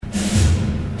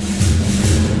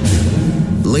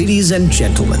Ladies and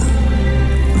gentlemen,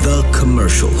 the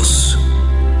commercials.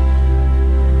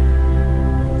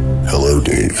 Hello,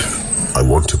 Dave. I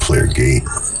want to play a game.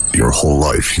 Your whole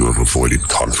life you have avoided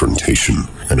confrontation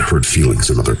and hurt feelings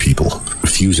in other people,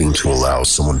 refusing to allow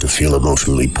someone to feel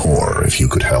emotionally poor if you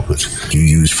could help it. You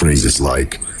use phrases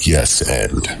like, yes,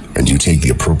 and you take the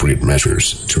appropriate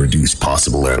measures to reduce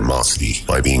possible animosity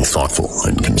by being thoughtful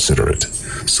and considerate.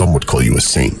 Some would call you a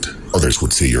saint. Others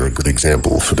would say you're a good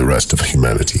example for the rest of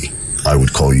humanity. I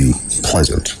would call you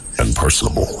pleasant and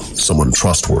personable, someone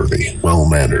trustworthy,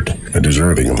 well-mannered, and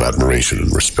deserving of admiration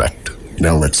and respect.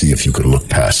 Now let's see if you can look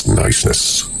past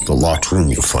niceness. The locked room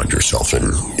you find yourself in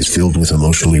is filled with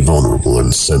emotionally vulnerable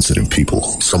and sensitive people.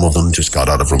 Some of them just got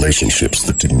out of relationships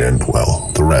that didn't end well.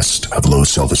 The rest have low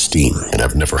self-esteem and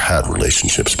have never had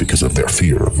relationships because of their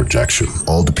fear of rejection.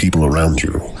 All the people around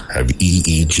you have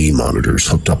EEG monitors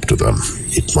hooked up to them.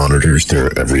 It monitors their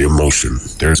every emotion.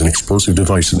 There's an explosive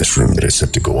device in this room that is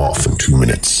set to go off in 2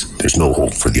 minutes. There's no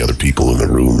hope for the other people in the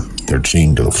room. They're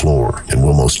chained to the floor and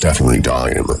will most definitely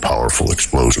die in the powerful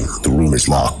explosion. The room is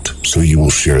locked, so you will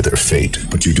share their fate,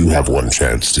 but you do have one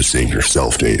chance to save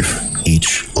yourself, Dave.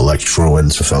 Each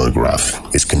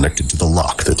electroencephalograph is connected to the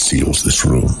lock that seals this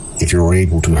room. If you're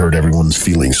able to hurt everyone's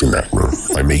feelings in that room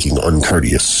by making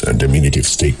uncourteous and diminutive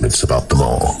statements about them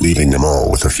all, leaving them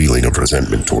all with a feeling of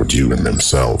resentment towards you and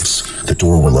themselves, the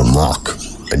door will unlock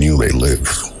and you may live.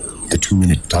 The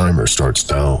 2-minute timer starts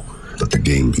now. Let the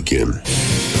game begin.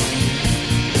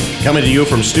 Coming to you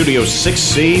from Studio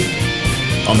 6C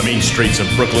on the main streets of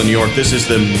Brooklyn, New York. This is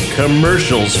the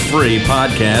commercials-free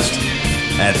podcast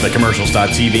at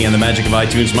thecommercials.tv and the magic of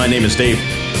iTunes. My name is Dave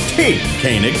T.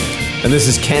 Koenig. And this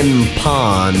is Ken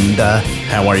Pond.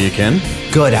 How are you, Ken?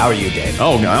 Good. How are you, Dave?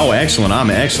 Oh, excellent. I'm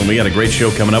excellent. We got a great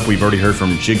show coming up. We've already heard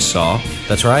from Jigsaw.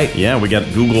 That's right. Yeah, we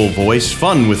got Google Voice.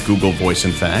 Fun with Google Voice,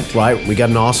 in fact. Right. We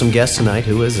got an awesome guest tonight.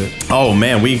 Who is it? Oh,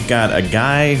 man. We've got a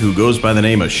guy who goes by the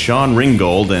name of Sean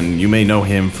Ringgold, and you may know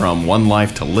him from One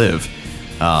Life to Live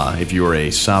if you were a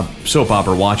soap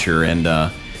opera watcher. And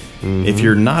if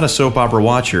you're not a soap opera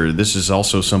watcher, this is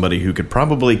also somebody who could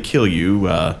probably kill you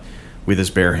with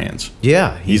his bare hands.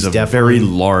 Yeah, he's a very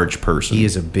large person. He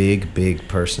is a big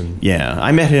person. Yeah,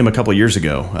 I met him a couple of years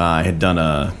ago. I had done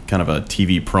a kind of a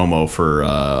TV promo for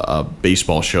a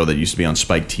baseball show that used to be on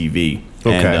Spike TV.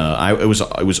 Okay. And it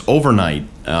was overnight.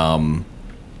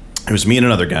 It was me and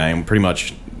another guy, and pretty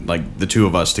much like the two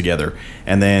of us together.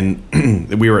 And then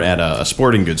we were at a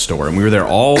sporting goods store, and we were there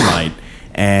all night.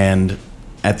 And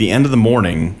at the end of the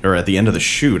morning, or at the end of the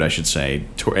shoot, I should say,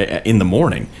 in the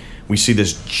morning, we see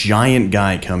this giant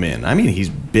guy come in. I mean, he's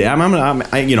big. I'm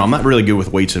not really good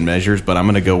with weights and measures, but I'm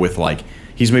going to go with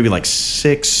he's maybe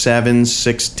 6'7",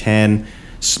 6'10",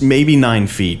 maybe 9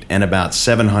 feet, and about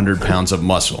 700 pounds of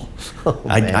muscle. Oh,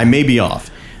 I may be off.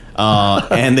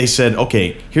 And they said,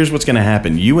 okay, here's what's going to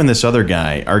happen. You and this other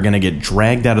guy are going to get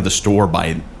dragged out of the store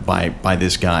by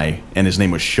this guy, and his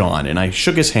name was Sean. And I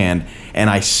shook his hand, and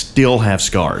I still have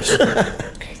scars.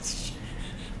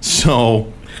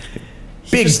 So...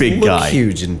 Big guy.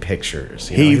 Huge in pictures.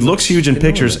 He looks huge in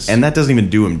pictures, and that doesn't even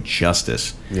do him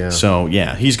justice. Yeah. So,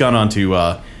 yeah, he's gone on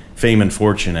to fame and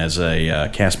fortune as a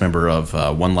cast member of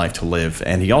One Life to Live,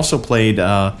 and he also played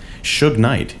Suge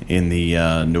Knight in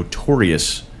the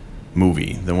Notorious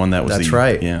movie, the one that was That's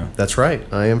right. Yeah. That's right.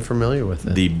 I am familiar with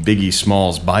it. The Biggie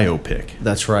Smalls biopic.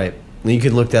 That's right. You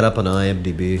can look that up on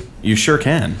IMDb. You sure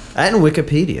can. And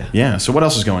Wikipedia. Yeah, so what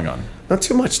else is going on? Not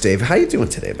too much, Dave. How you doing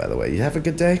today, by the way? You have a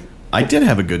good day? I did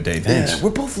have a good day, thanks. Yeah,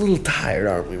 we're both a little tired,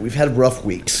 aren't we? We've had rough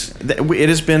weeks. It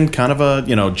has been kind of a,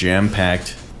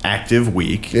 jam-packed, active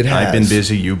week. It has. I've been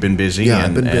busy, you've been busy. Yeah,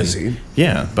 I've been busy.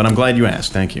 Yeah, but I'm glad you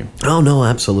asked. Thank you. Oh, no,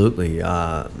 absolutely.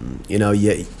 I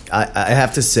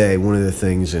have to say, one of the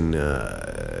things, and,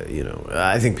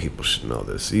 I think people should know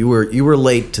this. You were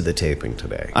late to the taping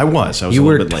today. I was a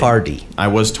little bit late. You were tardy. I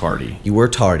was tardy. You were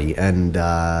tardy, and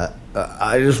I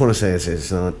just want to say it's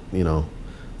not,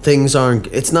 things aren't.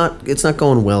 It's not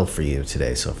going well for you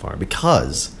today so far,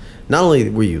 because not only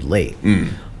were you late,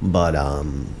 but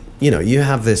you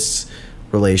have this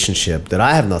relationship that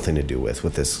I have nothing to do with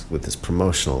this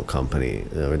promotional company.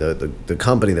 The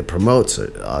company that promotes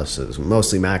us is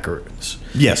Mostly Macaroons.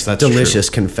 Yes, that's delicious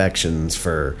true. Confections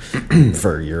for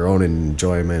your own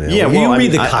enjoyment. Yeah, well, you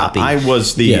read the copy. I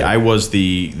was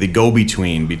the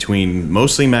go-between between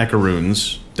Mostly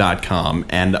Macaroons.com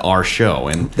and our show,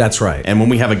 and that's right. And when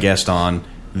we have a guest on,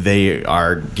 they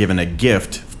are given a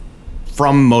gift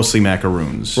from Mostly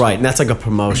Macaroons, right? And that's like a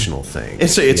promotional thing.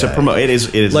 It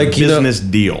is like a business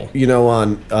deal.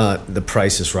 On The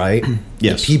Price is Right.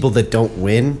 Yes, the people that don't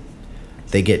win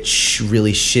they get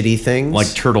really shitty things.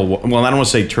 Like turtle. Well, I don't want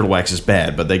to say turtle wax is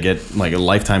bad, but they get like a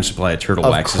lifetime supply of turtle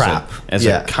wax crap. as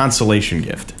a consolation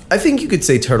gift. I think you could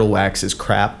say turtle wax is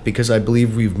crap because I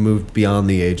believe we've moved beyond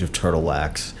the age of turtle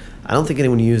wax. I don't think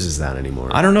anyone uses that anymore.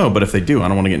 I don't know, but if they do, I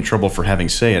don't want to get in trouble for having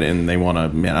say it, and they want to,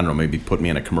 I don't know, maybe put me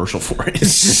in a commercial for it.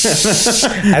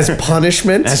 As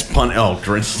punishment?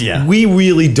 Yeah. We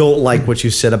really don't like what you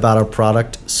said about our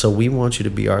product, so we want you to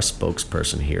be our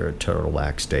spokesperson here at Turtle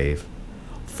Wax, Dave.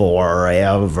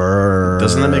 Forever.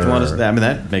 Doesn't that make a lot of sense? I mean,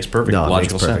 that makes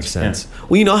logical sense. Yeah.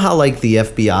 Well, you know how like the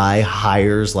FBI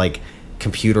hires like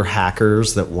computer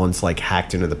hackers that once like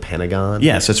hacked into the Pentagon?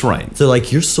 Yes, that's right. They're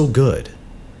like, you're so good.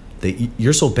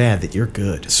 You're so bad that you're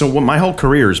good. So my whole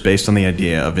career is based on the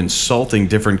idea of insulting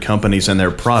different companies and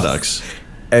their products.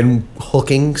 And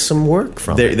hooking some work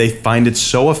from it. They find it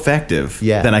so effective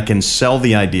that I can sell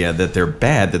the idea that they're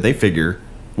bad that they figure,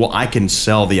 well, I can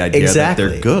sell the idea that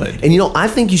they're good. And, I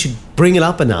think you should bring it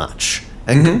up a notch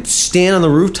and stand on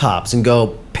the rooftops and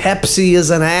go, Pepsi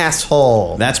is an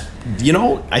asshole. That's,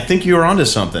 I think you're onto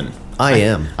something. I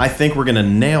am. I think we're going to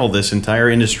nail this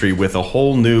entire industry with a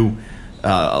whole new,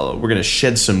 we're going to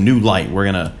shed some new light.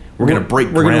 We're going to break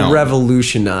ground. We're going to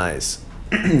revolutionize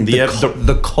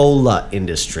the cola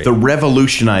industry. The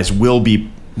revolutionize will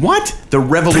be... What? The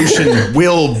revolution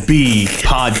will be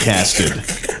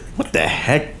podcasted. What the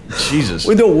heck? Jesus.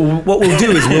 What we'll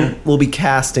do is we'll be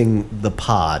casting the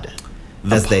pod,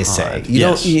 they say. You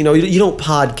don't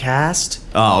podcast.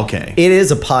 Oh, okay. It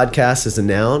is a podcast as a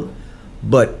noun,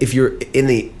 but if you're in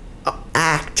the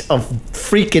act of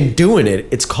freaking doing it,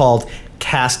 it's called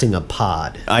casting a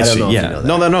pod. I see. Know if yeah. you know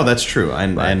that. No, that's true.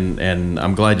 And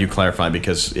I'm glad you clarified,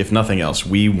 because if nothing else,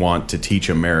 we want to teach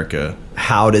America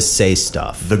how to say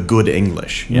stuff. The good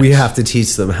English. Yes. We have to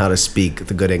teach them how to speak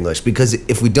the good English, because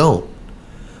if we don't,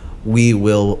 we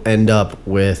will end up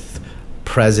with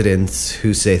presidents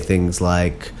who say things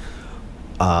like,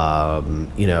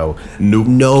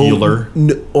 nuclear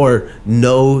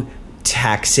no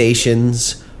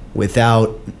taxations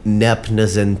without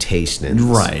representation.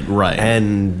 Right.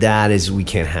 And that is, we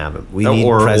can't have it. We need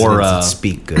presidents that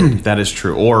speak good. That is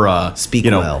true. Or speak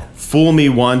well. Fool me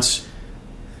once,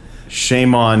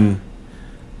 shame on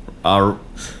our...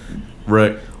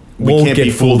 we Won't can't get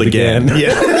be fooled again.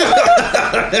 Yeah.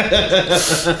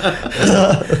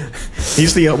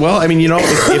 He's the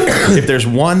if there's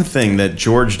one thing that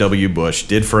George W. Bush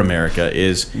did for America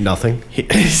is nothing.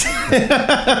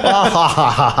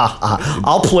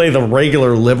 I'll play the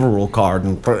regular liberal card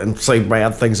and say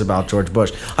bad things about George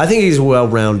Bush. I think he's a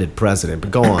well-rounded president,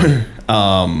 but go on.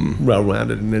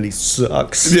 Well-rounded, and then he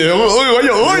sucks. Oing.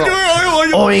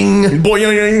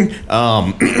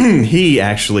 He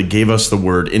actually gave us the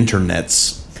word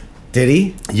internets. Did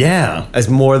he? Yeah. As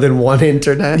more than one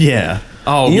internet? Yeah.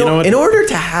 Oh, you know what? In order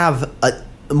to have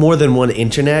more than one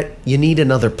internet, you need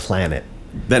another planet.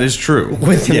 That is true.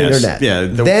 With an internet. Yeah.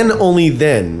 Only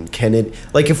then can it...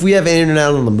 Like, if we have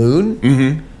internet on the moon...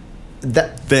 Mm-hmm.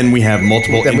 Then we have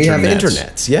multiple internets. Then we have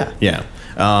internets, yeah. Yeah.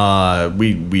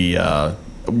 We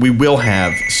will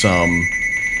have some...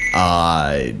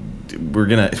 We're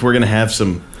gonna have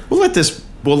some... We'll let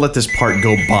this part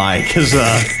go by, because...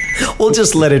 we'll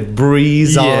just let it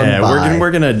breeze on by. Yeah, we're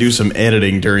gonna do some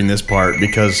editing during this part,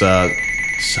 because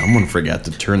someone forgot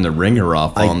to turn the ringer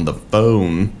off on the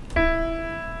phone.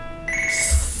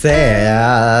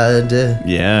 Sad.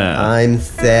 Yeah. I'm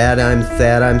sad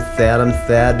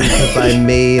because I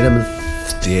made a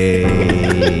mistake.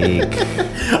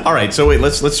 All right, so wait,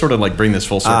 let's sort of like bring this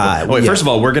full circle. First of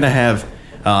all, we're gonna have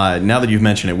now that you've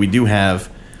mentioned it, we do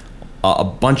have a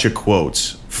bunch of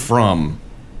quotes from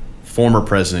former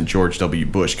President George W.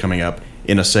 Bush coming up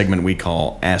in a segment we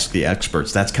call Ask the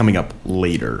Experts. That's coming up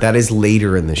later. That is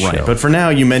later in the show. Right, but for now,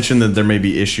 you mentioned that there may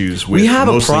be issues with we have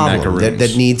a mostly problem macaroons.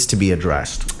 that needs to be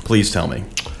addressed. Please tell me.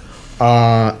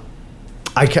 I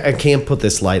can't put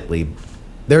this lightly.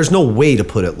 There's no way to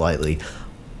put it lightly.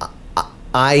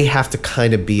 I have to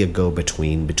kind of be a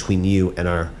go-between between you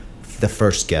and the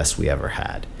first guest we ever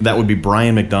had. That would be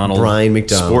Brian McDonald.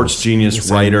 Sports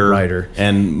genius, writer,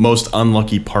 and most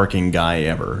unlucky parking guy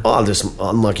ever. Oh, just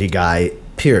unlucky guy,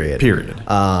 period.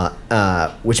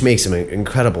 Which makes him an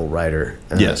incredible writer.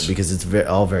 Yes. Because it's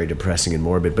all very depressing and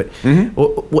morbid. But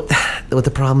what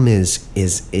the problem is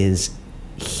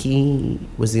he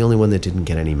was the only one that didn't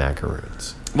get any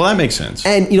macaroons. Well, that makes sense.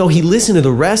 And, he listened to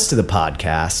the rest of the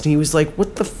podcast, and he was like,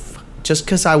 what the just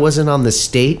because I wasn't on The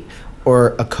State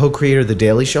or a co-creator of The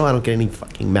Daily Show, I don't get any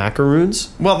fucking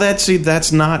macaroons? Well,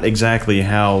 that's not exactly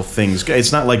how things go.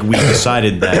 It's not like we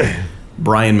decided that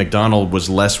Brian McDonald was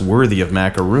less worthy of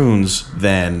macaroons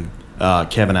than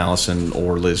Kevin Allison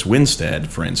or Liz Winstead,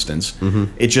 for instance.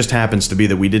 It just happens to be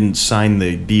that we didn't sign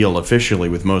the deal officially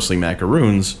with Mostly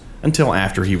Macaroons until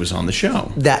after he was on the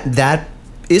show. That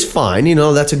is fine.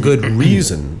 That's a good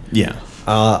reason. Yeah.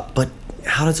 But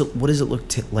what does it look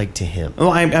like to him?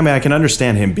 Well, I mean, I can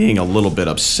understand him being a little bit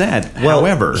upset. Well,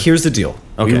 however, here's the deal.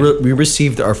 Okay. We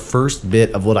received our first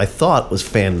bit of what I thought was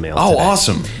fan mail. Oh, today.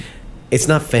 awesome. It's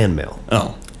not fan mail.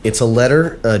 Oh. It's a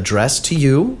letter addressed to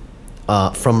you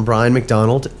from Brian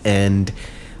McDonald. And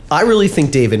I really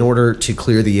think, Dave, in order to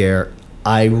clear the air,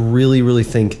 I really, really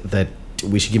think that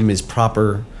we should give him his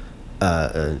proper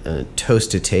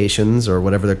toastitations or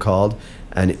whatever they're called.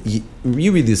 And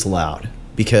you read this aloud.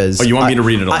 Because you want me to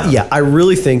read it aloud? Yeah, I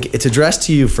really think it's addressed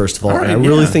to you, first of all. Right, and I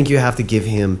really think you have to give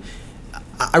him...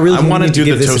 I want to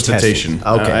do the toastitation.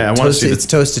 Okay, I want to see it's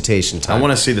toastitation time. I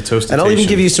want to see the toastitation. And I'll even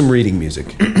give you some reading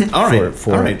music. All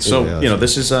right. So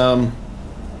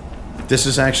this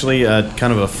is actually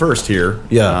kind of a first here.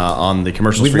 Yeah. On the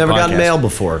commercials. We've never podcast. gotten mail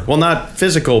before. Well, not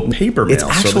physical paper mail. It's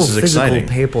actual so this is physical exciting.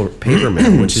 paper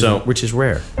mail, which is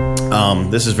rare.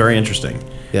 This is very interesting.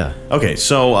 Yeah. Okay,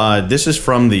 so this is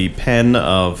from the pen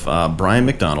of Brian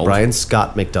McDonald. Brian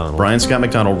Scott McDonald. Brian Scott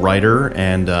McDonald, writer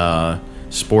and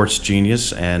sports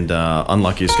genius and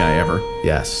unluckiest guy ever.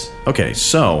 Yes. Okay,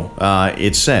 so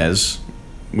it says,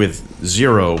 with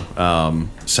zero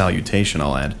salutation,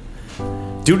 I'll add,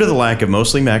 due to the lack of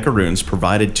Mostly Macaroons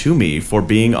provided to me for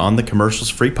being on the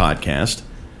commercials-free podcast,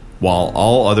 while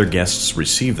all other guests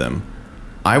receive them,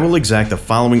 I will exact the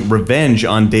following revenge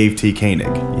on Dave T.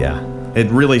 Koenig. Yeah. It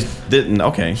really didn't.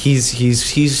 Okay. He's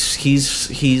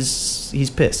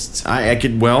pissed. I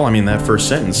could. Well, I mean, that first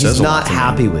sentence says He's a lot not to me.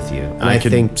 happy with you. And I I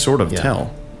could think sort of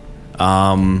tell.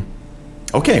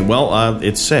 Okay, well,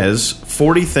 it says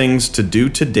 40 things to do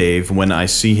to Dave when I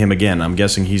see him again. I'm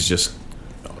guessing he's just,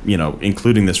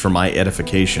 including this for my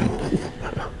edification.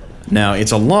 Now,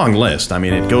 it's a long list. I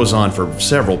mean, it goes on for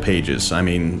several pages. I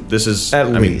mean, this is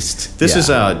at least. This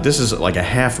is like a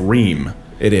half ream.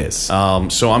 It is.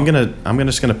 So I'm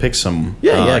just gonna pick some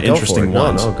go interesting for it.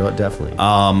 ones. No, go definitely.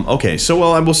 Okay,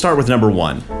 so we'll start with number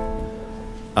one.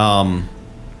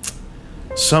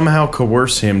 Somehow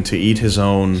coerce him to eat his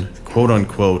own quote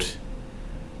unquote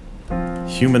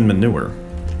human manure.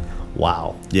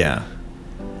 Wow. Yeah.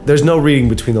 There's no reading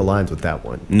between the lines with that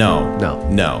one. No.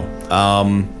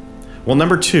 Well,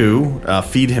 number two,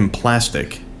 feed him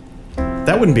plastic.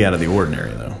 That wouldn't be out of the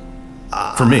ordinary, though.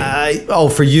 For me.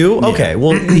 For you? Okay.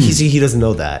 Well, he doesn't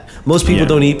know that. Most people Yeah.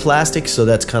 don't eat plastic, so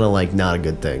that's kind of like not a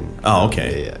good thing. Oh,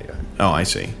 okay. Yeah. Oh, I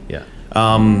see. Yeah.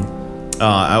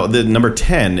 The number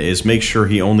 10 is make sure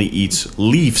he only eats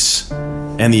leaves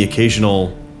and the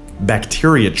occasional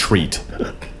bacteria treat.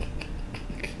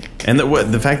 And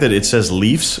the fact that it says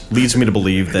leaves leads me to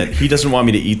believe that he doesn't want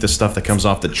me to eat the stuff that comes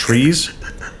off the trees.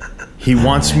 He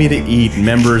wants me to eat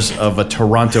members of a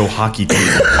Toronto hockey team.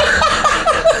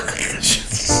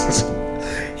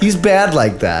 He's bad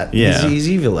like that. Yeah. He's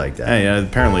evil like that. Hey,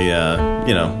 apparently,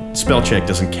 spell check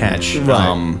doesn't catch.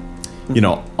 Right.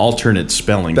 Alternate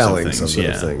spellings of things. Of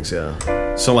those things,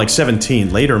 yeah. So, like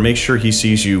 17, later, make sure he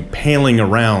sees you paling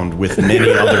around with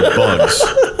many other bugs.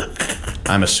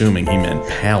 I'm assuming he meant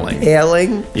paling.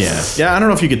 Paling? Yeah. Yeah, I don't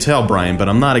know if you could tell, Brian, but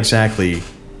I'm not exactly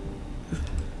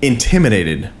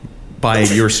intimidated by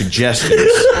your suggestions.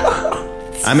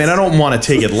 I mean, I don't want to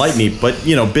take it lightly, but,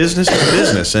 business is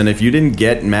business. And if you didn't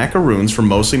get macaroons from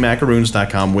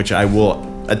mostlymacaroons.com, which I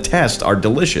will attest are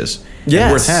delicious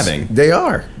and worth having. They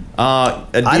are. A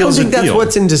deal's I don't think a that's deal.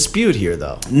 what's in dispute here,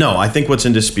 though. No, I think what's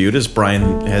in dispute is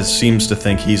Brian seems to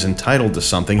think he's entitled to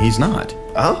something he's not.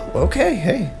 Oh, okay.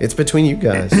 Hey, it's between you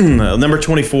guys. Number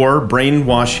 24,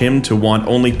 brainwash him to want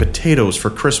only potatoes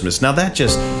for Christmas. Now that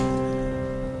just...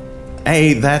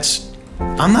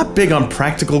 I'm not big on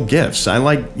practical gifts. I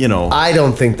like, I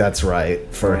don't think that's right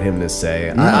for him to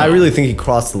say. No. I really think he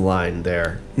crossed the line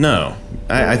there. No,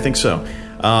 I think so.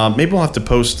 Maybe we'll have to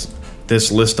post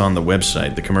this list on the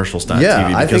website, thecommercials.tv,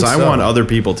 Yeah, because I so. want other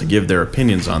people to give their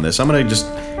opinions on this. I'm going to just...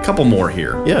 a couple more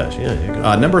here.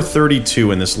 Yeah. Number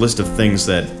 32 in this list of things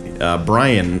that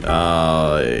Brian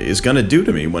is going to do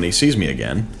to me when he sees me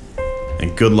again.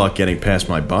 And good luck getting past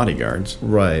my bodyguards.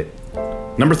 Right.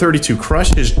 Number 32,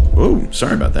 crush his... Oh,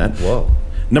 sorry about that. Whoa.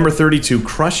 Number 32,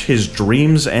 crush his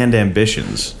dreams and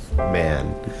ambitions.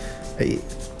 Man.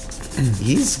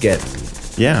 He's getting...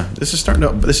 Yeah, this is starting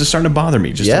to bother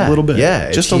me just a little bit.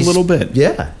 Yeah, just a little bit.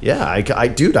 Yeah.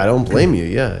 Dude, I don't blame you.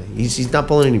 Yeah, he's not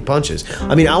pulling any punches.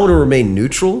 I mean, I want to remain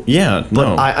neutral. Yeah,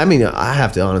 but no. I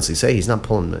have to honestly say he's not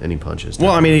pulling any punches.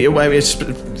 Well, I mean,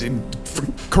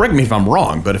 correct me if I'm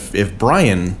wrong, but if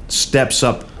Brian steps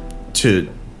up to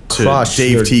crush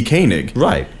Dave T. Koenig.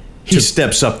 Right. He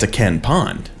steps up to Ken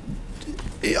Pond.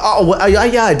 Oh, well,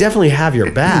 yeah, I definitely have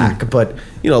your back, but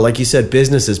like you said,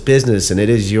 business is business, and it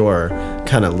is your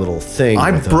kind of little thing.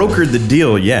 I brokered the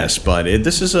deal, yes, but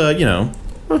this is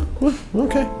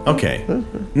Okay. Okay.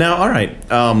 Now, all right.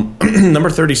 Number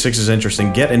 36 is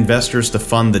interesting. Get investors to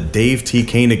fund the Dave T.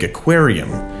 Koenig Aquarium,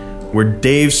 where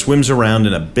Dave swims around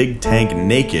in a big tank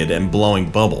naked and blowing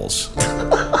bubbles.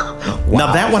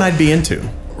 Now, that one I'd be into.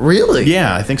 Really?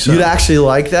 Yeah, I think so. You'd actually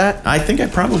like that? I think I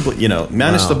probably,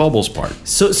 minus the bubbles part.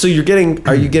 So are you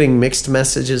getting mixed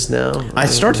messages now? I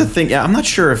start to think, I'm not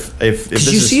sure if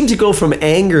this you seem to go from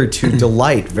anger to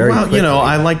delight very quickly.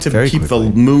 I like to keep the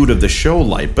mood of the show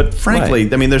light, but frankly,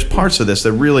 Right. I mean, there's parts of this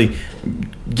that really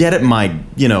get at my,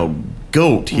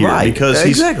 goat here. Right, Because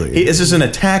exactly. this is an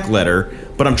attack letter,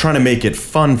 but I'm trying to make it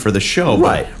fun for the show.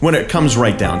 Right. But when it comes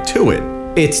right down to it,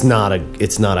 It's not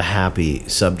a happy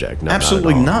subject. No,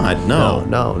 absolutely not. At all. not.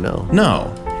 No. No.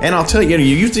 No. And I'll tell you,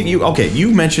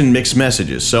 you mentioned mixed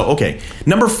messages. So, okay,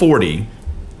 number 40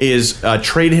 is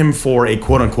trade him for a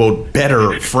quote-unquote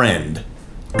better friend,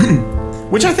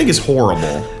 which I think is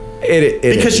horrible. It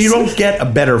Because is. you don't get a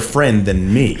better friend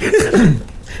than me.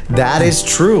 That is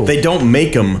true. They don't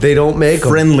make them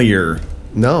friendlier.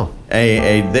 No.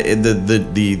 They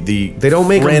don't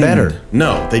make 'em better.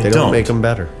 No, they They don't make them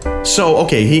better. So,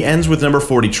 okay, he ends with number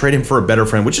 40, trade him for a better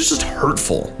friend, which is just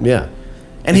hurtful. Yeah.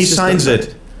 And he It's just signs not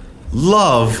it,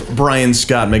 love Brian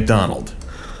Scott McDonald.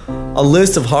 A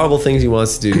list of horrible things he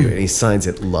wants to do, and he signs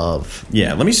it love.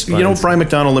 Yeah, Brian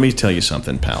McDonald, let me tell you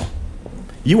something, pal.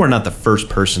 You are not the first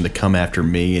person to come after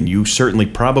me, and you certainly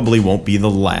probably won't be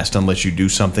the last unless you do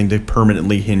something to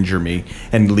permanently injure me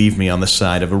and leave me on the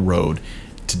side of a road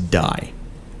to die.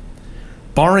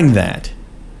 Barring that,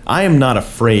 I am not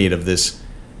afraid of this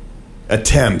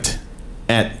attempt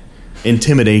at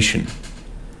intimidation.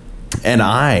 And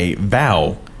I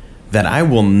vow that I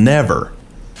will never,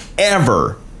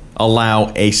 ever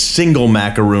allow a single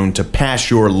macaroon to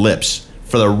pass your lips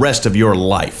for the rest of your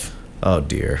life. Oh,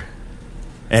 dear.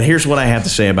 And here's what I have to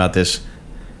say about this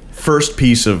first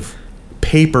piece of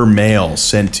paper mail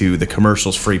sent to the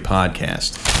Commercials Free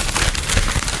podcast.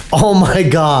 Oh, my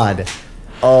God.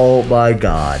 Oh, my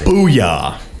God.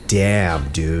 Booyah. Damn,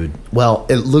 dude. Well,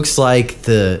 it looks like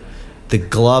the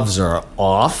gloves are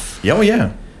off. Oh,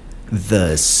 yeah.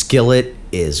 The skillet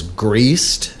is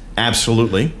greased.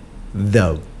 Absolutely.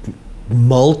 The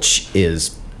mulch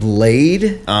is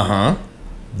laid. Uh-huh.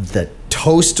 The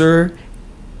toaster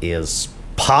is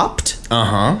popped.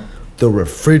 Uh-huh. The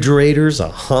refrigerator's a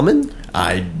humming.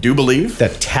 I do believe. The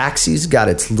taxi's got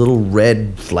its little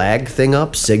red flag thing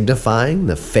up, signifying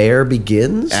the fair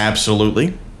begins.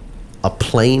 Absolutely. A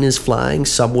plane is flying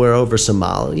somewhere over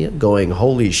Somalia, going,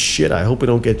 holy shit, I hope we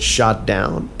don't get shot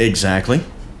down. Exactly.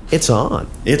 It's on.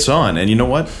 It's on. And you know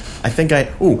what? I think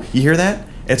you hear that?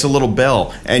 It's a little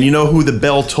bell. And you know who the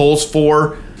bell tolls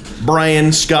for?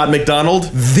 Brian Scott McDonald?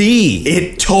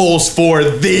 It tolls for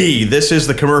thee. This is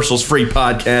the Commercials Free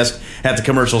podcast at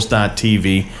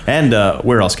thecommercials.tv. And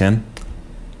where else, Ken?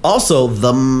 Also,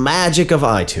 the magic of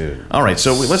iTunes. All right,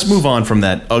 so let's move on from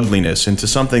that ugliness into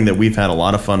something that we've had a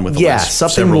lot of fun with the last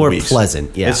something several more weeks.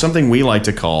 pleasant. Yeah, It's something we like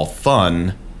to call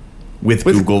fun with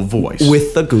Google Voice.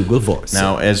 With the Google Voice.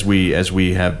 Now, as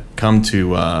we have come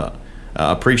to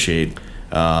appreciate,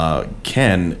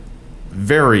 Ken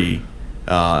very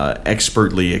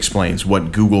expertly explains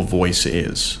what Google Voice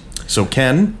is. So,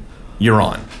 Ken, you're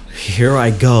on. Here I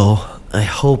go. I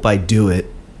hope I do it.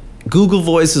 Google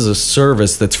Voice is a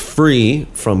service that's free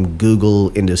from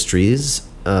Google Industries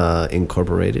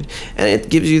Incorporated, and it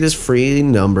gives you this free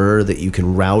number that you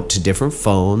can route to different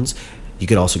phones. You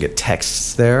could also get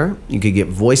texts there. You could get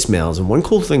voicemails, and one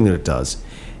cool thing that it does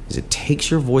is it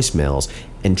takes your voicemails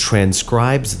and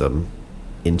transcribes them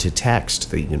into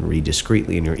text that you can read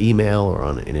discreetly in your email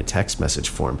or in a text message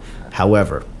form.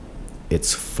 However,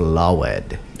 it's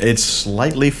flawed. It's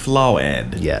slightly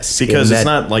flawed. Yes. Because it's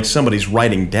not like somebody's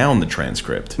writing down the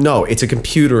transcript. No, it's a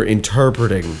computer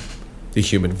interpreting the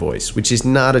human voice, which is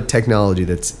not a technology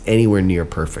that's anywhere near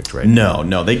perfect right now.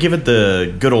 No. They give it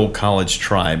the good old college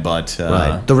try, but...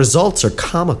 Right. The results are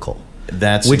comical.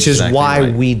 Which is why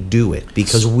right. we do it,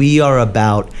 because we are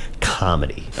about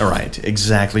comedy. All right,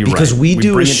 exactly right. Because we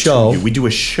do a show. We do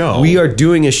a show. We are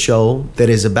doing a show that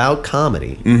is about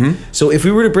comedy. Mm-hmm. So if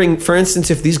we were to bring, for instance,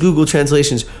 if these Google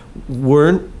translations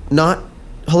were not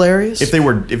hilarious. If they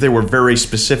were very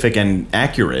specific and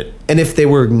accurate. And if they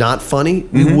were not funny,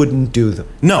 we wouldn't do them.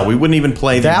 No, we wouldn't even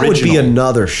play the original. That would be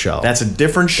another show. That's a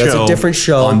different show. That's a different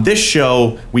show. On this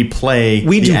show, we play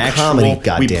comedy,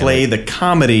 goddammit. We play the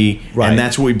comedy, Right. and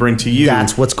that's what we bring to you.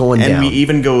 That's what's going down. And we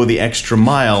even go the extra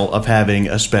mile of having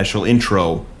a special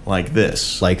intro like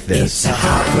this. It's a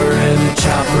hopper and a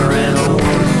chopper and a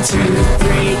 1, 2, 3.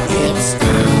 It's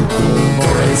Google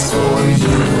Voice for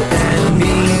you and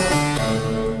me.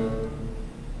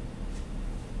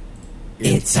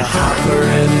 It's a hopper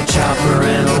and a chopper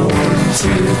and a 1, 2,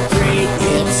 3.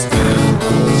 It's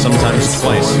Google Sometimes Voice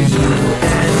twice. for you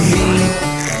and me.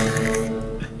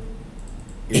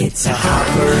 It's a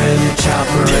hopper and a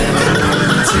chopper and a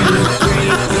 1, 2, 3.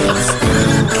 It's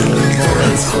Google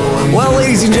Voice for you. Well,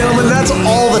 ladies and gentlemen, that's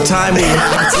all the time we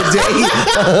have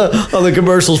today on the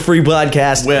Commercials Free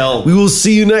Podcast. Well, we will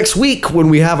see you next week when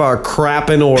we have our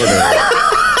crap in order.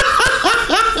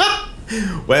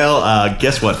 Well,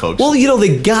 guess what, folks? Well,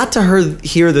 they got to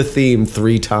hear the theme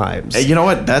 3 times. Hey, you know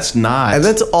what? That's not... And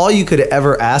that's all you could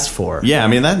ever ask for. Yeah, I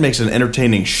mean, that makes an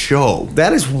entertaining show.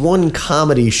 That is one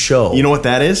comedy show. You know what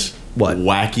that is? What?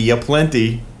 Wacky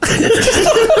aplenty.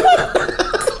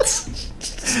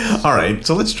 All right,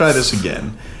 so let's try this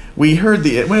again. We heard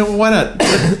the... Well, why not?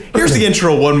 Here's the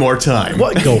intro one more time.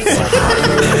 What? Go for it.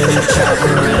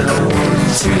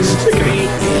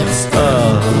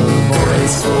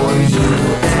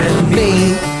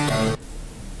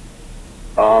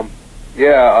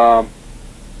 Yeah.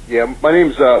 My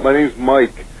name's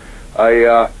Mike.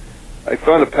 I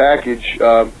found a package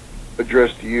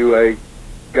addressed to you. I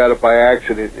got it by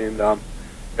accident and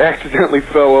accidentally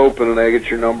fell open, and I get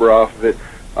your number off of it.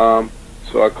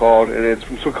 So I called, and it's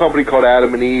from some company called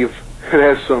Adam and Eve. It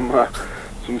has some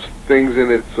things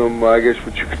in it. Some, I guess,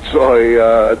 what you could say,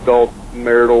 adult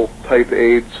marital type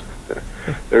aids.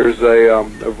 There's a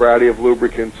variety of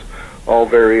lubricants, all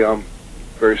very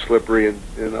slippery, and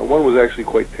one was actually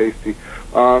quite tasty.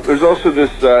 There's also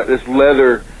this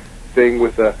leather thing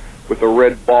with a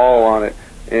red ball on it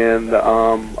and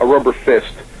a rubber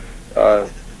fist.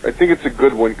 I think it's a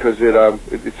good one because it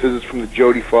says it's from the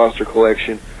Jodie Foster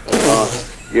collection.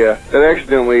 Yeah, it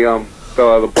accidentally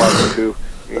fell out of the box too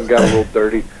and got a little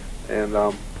dirty, and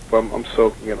I'm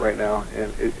soaking it right now,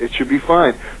 and it should be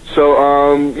fine.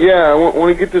 So yeah, I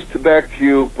want to get this back to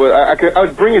you, but I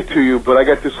would bring it to you, but I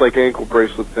got this like ankle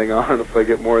bracelet thing on. If I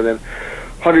get more than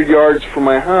 100 yards from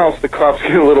my house, the cops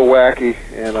get a little wacky,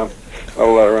 and I'm not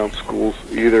allowed around schools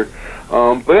either.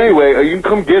 But anyway, you can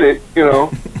come get it.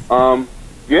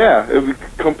 Yeah, if you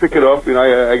come pick it up.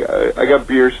 I got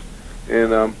beers,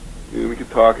 and we could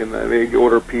talk, and maybe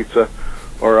order a pizza,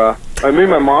 or maybe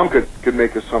my mom could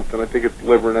make us something. I think it's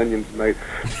liver and onions tonight.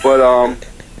 But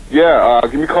yeah,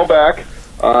 give me a call back.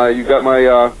 You got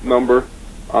my number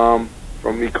from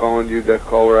me calling you, that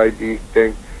caller ID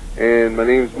thing, and my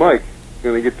name's Mike. I'm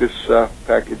gonna get this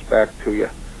package back to you.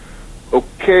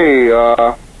 Okay.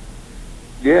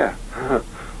 Yeah.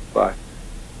 Bye.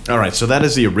 All right, so that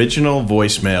is the original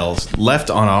voicemails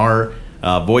left on our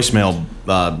voicemail,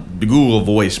 Google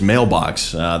Voice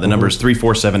mailbox. The number is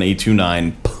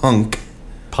 347-829-PUNK.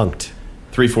 Punked.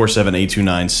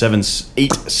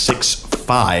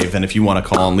 347-829-7865. And if you want to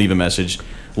call and leave a message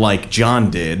like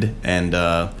John did, and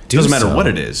it doesn't matter what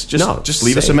it is, just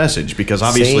leave us a message, because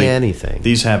obviously anything.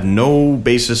 These have no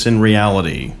basis in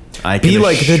reality. I can Be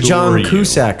like the John assure you.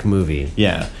 Cusack movie.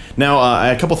 Yeah.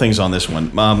 Now, a couple things on this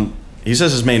one. He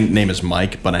says his main name is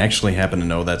Mike, but I actually happen to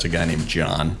know that's a guy named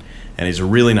John, and he's a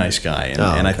really nice guy,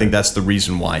 and I think that's the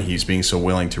reason why he's being so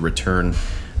willing to return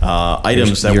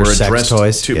items that your were sex addressed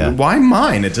toys? to. Yeah. Why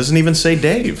mine? It doesn't even say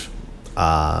Dave.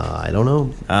 I don't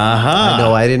know. Uh-huh.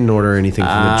 No, I didn't order anything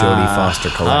from the Jodie Foster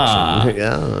collection.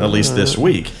 At least this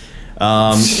week.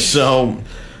 So...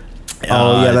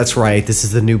 Oh, yeah, that's right. This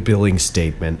is the new billing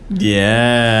statement.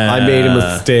 Yeah. I made a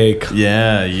mistake.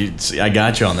 Yeah, I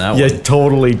got you on that one. You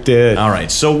totally did. All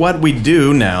right, so what we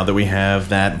do now that we have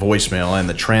that voicemail and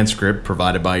the transcript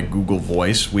provided by Google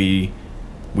Voice, we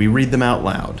read them out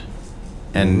loud.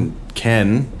 And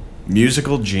Ken,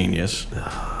 musical genius,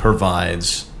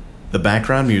 provides the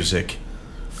background music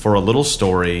for a little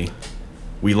story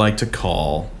we like to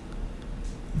call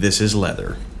This Is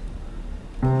Leather.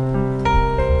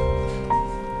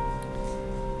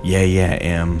 Yeah,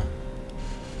 M.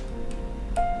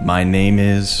 My name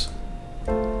is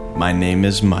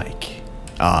Mike.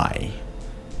 I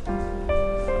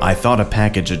thought a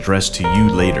package addressed to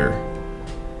you later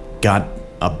got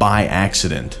a by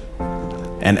accident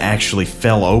and actually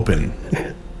fell open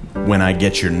when I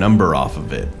get your number off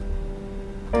of it.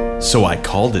 So I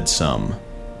called it some.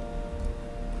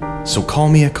 So call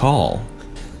me a call.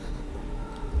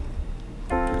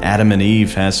 Adam and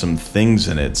Eve has some things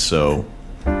in it, so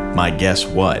my guess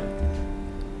what?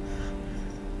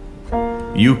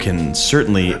 You can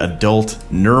certainly adult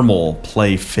normal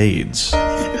play fades.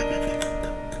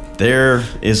 There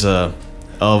is of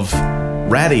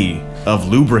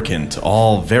lubricant,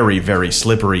 all very, very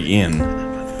slippery in,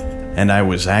 and I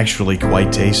was actually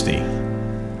quite tasty.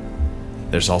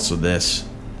 There's also this.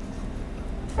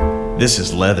 This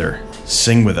is leather.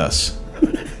 Sing with us.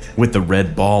 With the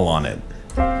red ball on it.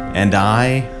 And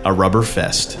I, a rubber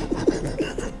fest.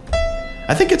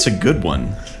 I think it's a good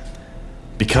one.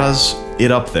 Because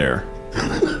it up there.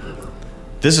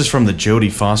 This is from the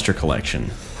Jodie Foster collection.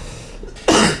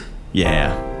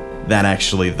 Yeah, that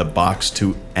actually the box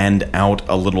to end out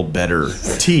a little better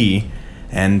tea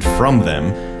and from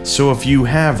them. So if you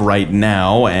have right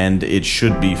now, and it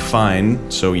should be fine,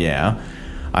 so yeah,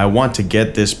 I want to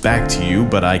get this back to you,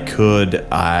 but I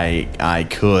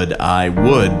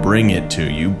would bring it to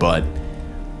you, but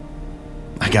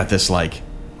I got this like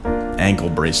ankle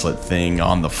bracelet thing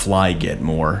on the fly get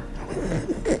more.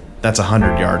 That's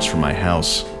 100 yards from my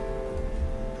house.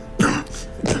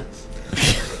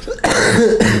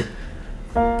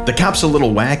 The cop's a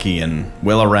little wacky and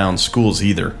well around schools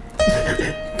either.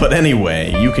 But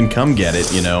anyway, you can come get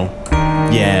it, you know.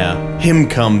 Yeah, him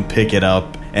come pick it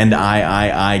up, and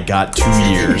I got 2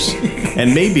 years.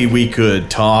 And maybe we could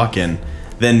talk and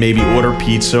then maybe order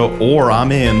pizza, or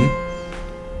I'm in.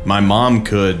 My mom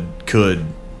could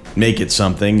make it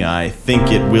something. I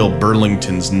think it will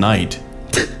Burlington's night.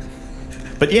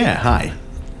 But yeah, hi.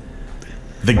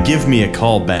 The give me a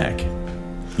call back.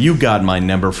 You got my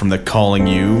number from the calling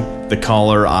you, the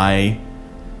caller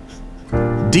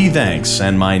D thanks,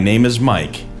 and my name is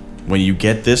Mike. When you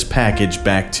get this package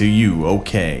back to you,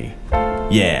 okay.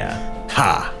 Yeah.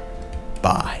 Ha.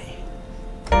 Bye.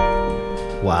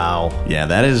 Wow. Yeah,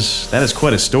 that is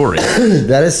quite a story.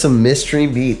 That is some mystery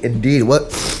meat indeed. What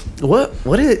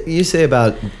did you say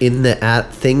about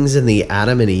things in the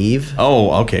Adam and Eve?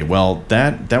 Oh, okay. Well,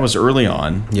 that was early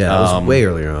on. Yeah, that was way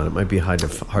earlier on. It might be hard to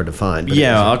find. But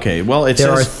yeah. Okay. Well,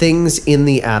 there are things in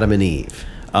the Adam and Eve.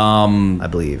 I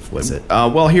believe was it.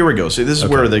 Well, here we go. So this is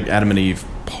where the Adam and Eve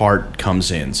part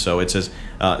comes in. So it says,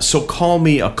 "So call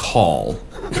me a call."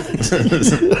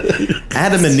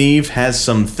 Adam and Eve has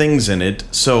some things in it.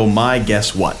 So my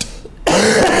guess what?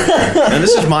 And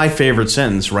this is my favorite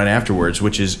sentence right afterwards,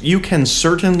 which is, you can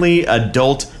certainly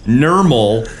adult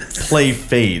normal play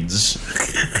fades.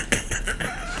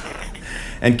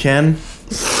 And Ken,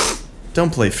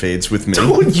 don't play fades with me.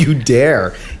 Don't you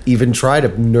dare even try to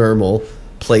normal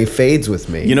play fades with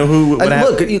me. You know who?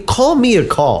 Look, you call me a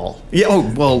call. Yeah. Oh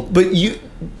well, but you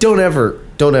don't ever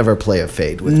play a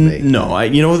fade with me. No,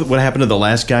 you know what happened to the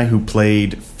last guy who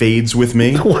played fades with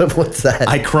me? What's that?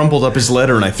 I crumpled up his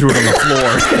letter and I threw it on the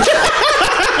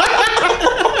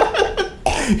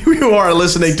floor. You are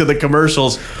listening to the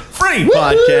Commercials Free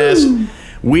Podcast.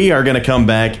 We are going to come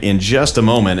back in just a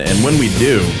moment, and when we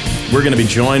do, we're going to be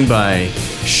joined by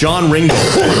Sean Ringgold,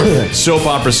 soap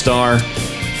opera star,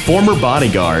 former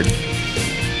bodyguard,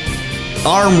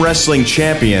 arm wrestling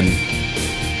champion,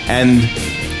 and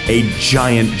a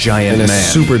giant and a man.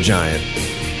 Super giant.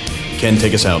 Ken,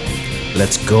 take us out.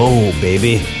 Let's go,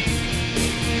 baby.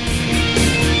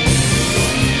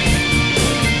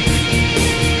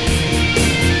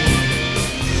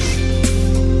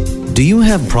 Do you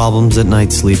have problems at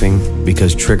night sleeping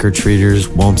because trick-or-treaters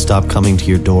won't stop coming to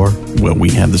your door? Well, we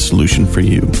have the solution for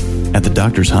you. At the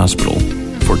Doctor's Hospital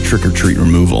for trick-or-treat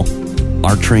removal,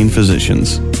 our trained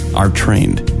physicians are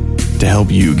trained to help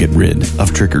you get rid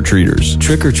of trick-or-treaters.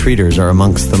 Trick-or-treaters are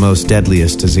amongst the most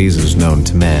deadliest diseases known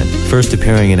to man. First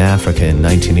appearing in Africa in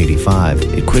 1985,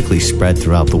 it quickly spread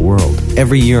throughout the world.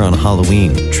 Every year on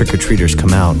Halloween, trick-or-treaters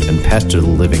come out and pester the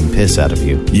living piss out of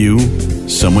you. You,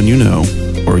 someone you know,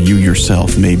 or you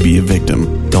yourself may be a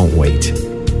victim. Don't wait.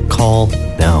 Call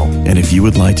now. And if you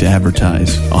would like to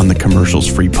advertise on the Commercials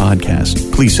Free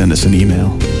Podcast, please send us an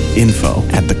email,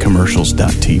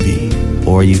 info@thecommercials.tv.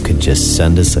 Or you could just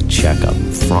send us a check up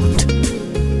front.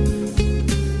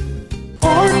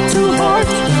 Heart to heart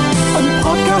and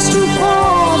podcast to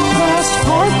podcast.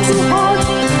 Heart to heart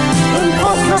and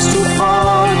podcast to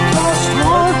podcast.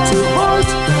 Heart to heart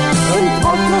and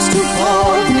podcast to podcast.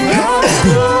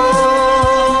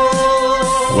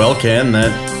 Well, Ken,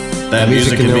 that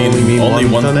music can mean only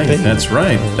one thing. That's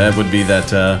right. That would be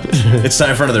that it's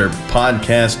time for another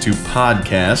podcast to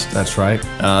podcast. That's right.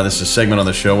 This is a segment on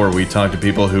the show where we talk to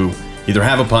people who either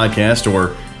have a podcast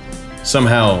or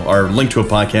somehow are linked to a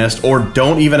podcast or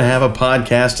don't even have a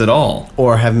podcast at all.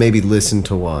 Or have maybe listened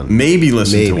to one. Maybe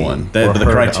listened to one. The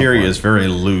criteria is very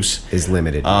loose. Is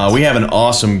limited. We have an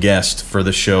awesome guest for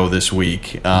the show this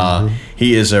week.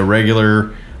 He is a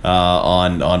regular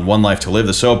on One Life to Live,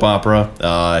 the soap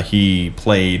opera. He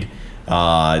played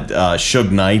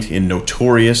Suge Knight in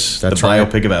Notorious, the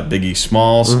biopic about Biggie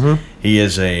Smalls. He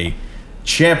is a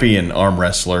champion arm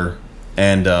wrestler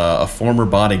and a former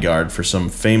bodyguard for some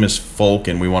famous folk,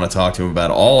 and we want to talk to him about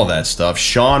all of that stuff.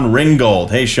 Sean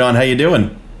Ringgold. Hey, Sean, how you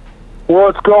doing?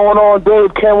 What's going on,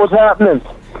 Dave? Ken, what's happening?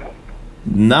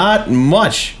 Not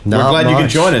much. We're glad you can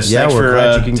join us. Yeah, Thanks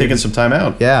for taking some time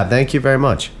out. Yeah, thank you very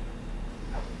much.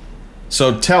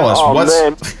 So tell us,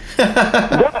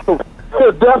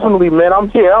 Definitely, man. I'm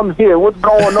here. What's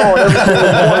going on? Everything is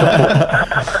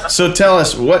wonderful. So tell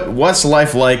us, what's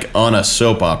life like on a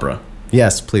soap opera?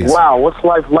 Yes, please. Wow, what's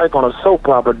life like on a soap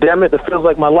opera? Damn it, it feels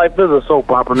like my life is a soap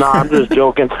opera. Nah, I'm just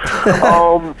joking.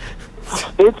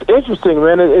 It's interesting,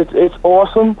 man. It's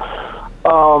awesome.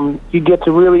 You get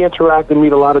to really interact and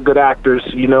meet a lot of good actors,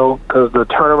 because the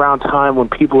turnaround time when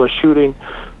people are shooting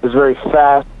is very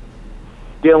fast.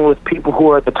 Dealing with people who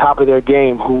are at the top of their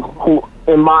game, who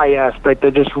in my aspect,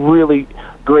 they're just really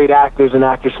great actors and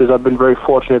actresses. I've been very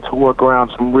fortunate to work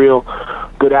around some real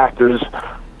good actors.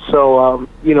 So,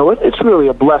 it's really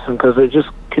a blessing because it just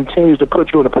continues to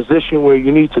put you in a position where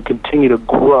you need to continue to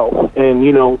grow. And,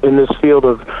 in this field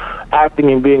of acting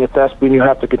and being a thespian, you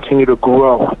have to continue to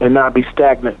grow and not be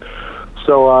stagnant.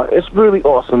 So it's really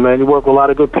awesome, man. You work with a lot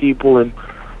of good people, and,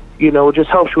 it just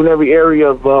helps you in every area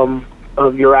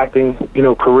of your acting,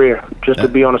 career, just to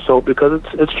be on a soap, because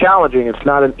it's challenging. It's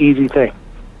not an easy thing.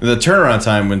 The turnaround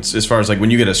time, as far as like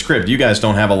when you get a script, you guys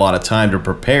don't have a lot of time to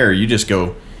prepare. You just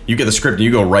go, you get the script and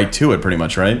you go right to it, pretty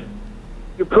much, right?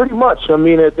 Pretty much. I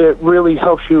mean, it really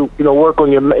helps you, work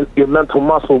on your mental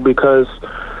muscle, because,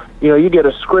 you get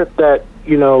a script that,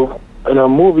 in a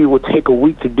movie would take a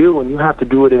week to do, and you have to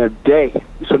do it in a day.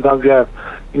 Sometimes you have,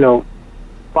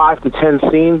 5 to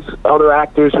 10 scenes. Other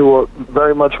actors who are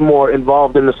very much more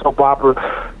involved in the soap opera,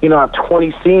 have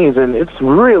 20 scenes, and it's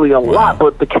really a lot.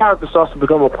 But the character starts to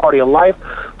become a part of your life.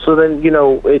 So then,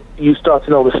 you start to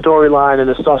know the storyline, and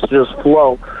it starts to just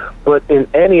flow. But in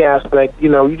any aspect,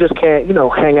 you just can't,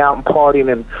 hang out and party and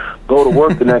then go to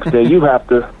work the next day. You have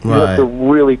to,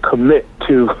 really commit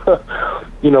to,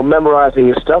 memorizing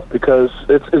your stuff, because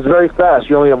it's very fast.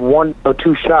 You only have 1 or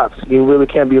 2 shots. You really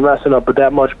can't be messing up with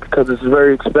that much, because it's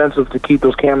very expensive to keep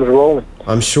those cameras rolling.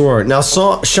 I'm sure. Now,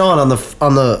 Sean, on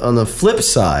the flip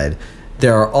side,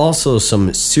 there are also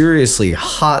some seriously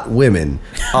hot women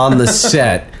on the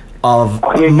set of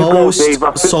most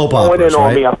soap operas,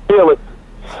 right? Me. I feel it.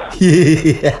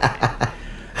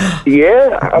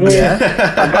 Yeah,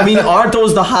 I mean, aren't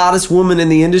those the hottest women in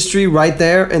the industry right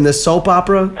there in the soap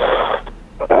opera?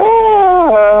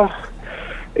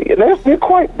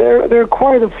 There are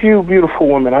quite a few beautiful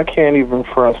women. I can't even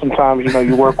front. Sometimes,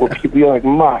 you work with people, you're like,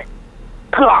 my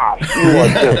gosh, you are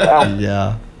just.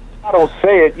 Yeah. I don't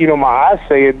say it, my eyes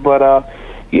say it, but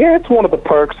yeah, it's one of the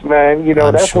perks, man.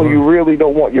 That's when you really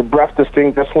don't want your breath to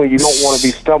stink. That's when you don't want to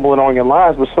be stumbling on your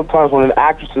lines. But sometimes when an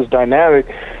actress is dynamic,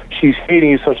 she's feeding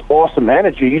you such awesome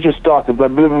energy, you just start to blah,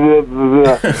 blah, blah,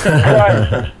 blah,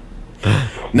 blah.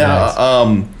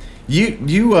 Now,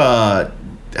 you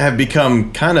have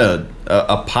become kind of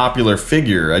a popular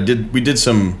figure. We did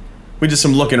some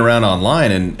looking around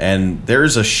online, and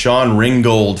there's a Sean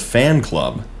Ringgold fan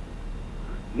club.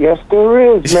 Yes,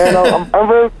 there is, man. I'm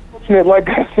very fortunate. Like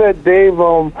I said, Dave,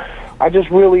 I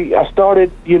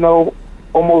started,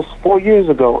 almost 4 years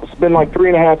ago. It's been like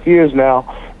 3.5 years now.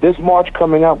 This March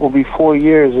coming up will be 4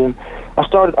 years, and I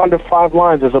started under 5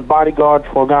 lines as a bodyguard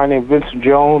for a guy named Vincent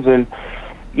Jones, and,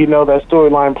 that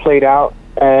storyline played out,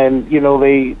 and,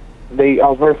 I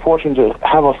was very fortunate to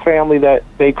have a family that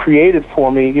they created for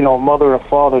me, a mother, a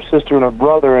father, sister, and a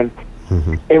brother, and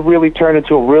it really turned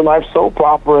into a real-life soap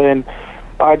opera, and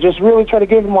I just really try to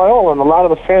give them my all, and a lot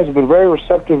of the fans have been very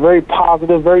receptive, very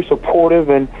positive, very supportive,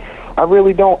 and I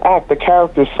really don't act the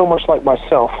characters so much like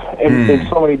myself in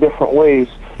so many different ways.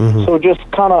 So just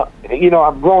kind of,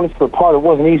 I've grown into a part. It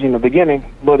wasn't easy in the beginning,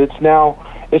 but it's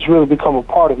really become a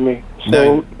part of me.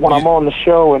 So when I'm on the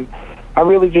show, and I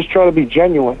really just try to be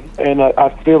genuine, and I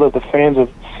feel that the fans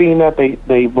have seen that,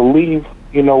 they believe,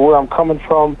 where I'm coming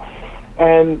from,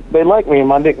 and they like me.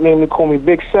 My nickname, they call me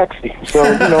Big Sexy. So,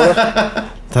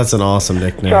 that's an awesome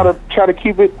nickname. Try to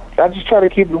keep it. I just try to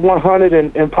keep it 100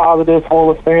 and positive for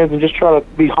all the fans, and just try to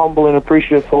be humble and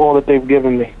appreciative for all that they've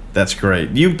given me. That's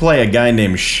great. You play a guy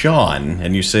named Sean,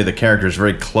 and you say the character is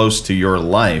very close to your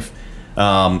life.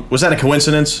 Was that a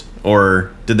coincidence,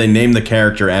 or did they name the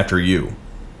character after you?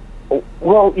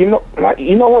 Well, you know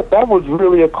what? That was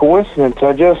really a coincidence.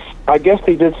 I guess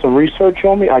they did some research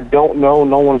on me. I don't know.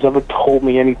 No one's ever told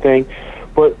me anything.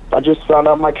 But I just found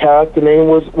out my character name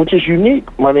which is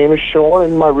unique. My name is Sean,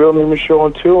 and my real name is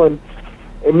Sean too, and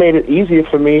it made it easier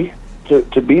for me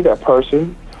to be that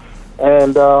person.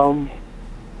 And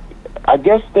I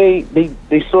guess they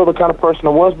saw the kind of person I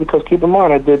was, because keep in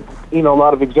mind I did a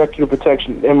lot of executive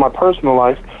protection in my personal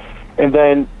life, and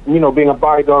then being a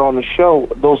bodyguard on the show,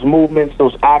 those movements,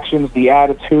 those actions, the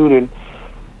attitude, and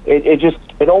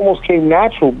it almost came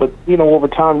natural. But over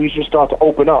time you just start to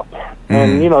open up,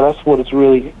 and that's what it's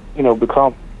really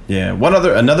become. Yeah.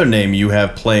 Another name you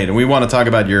have played, and we want to talk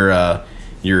about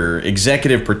your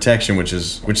executive protection, which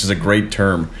is a great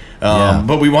term.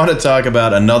 But we want to talk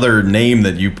about another name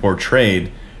that you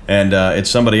portrayed, and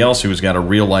it's somebody else who's got a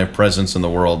real life presence in the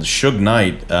world. Suge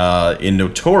Knight in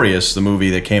Notorious, the movie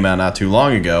that came out not too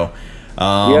long ago.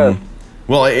 Yes.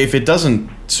 Well, if it doesn't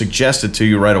suggest it to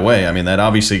you right away, I mean, that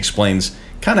obviously explains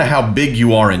kind of how big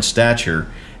you are in stature.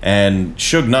 And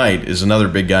Suge Knight is another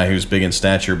big guy who's big in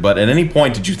stature. But at any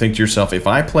point did you think to yourself, if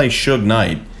I play Suge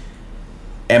Knight,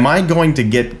 am I going to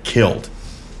get killed?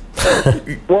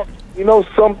 Well,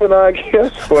 something, I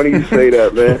guess funny you say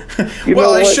that, man.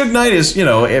 Suge Knight is,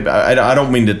 I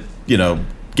don't mean to,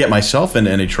 get myself in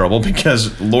any trouble,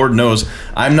 because Lord knows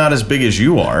I'm not as big as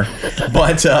you are.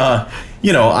 But,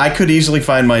 I could easily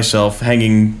find myself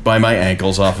hanging by my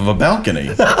ankles off of a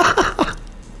balcony.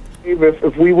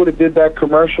 If we would have did that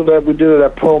commercial that we did,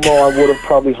 that promo, I would have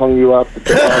probably hung you up.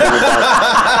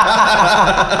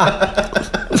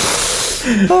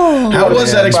 How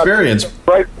was that experience?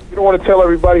 Right, you don't want to tell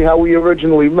everybody how we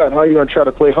originally met. How are you going to try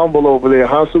to play humble over there,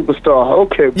 huh, superstar?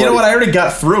 Okay, buddy. You know what? I already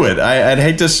got through it. I'd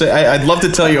hate to say, I'd love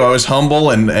to tell you I was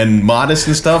humble and modest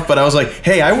and stuff, but I was like,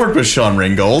 hey, I worked with Sean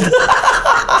Ringgold.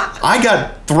 I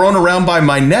got thrown around by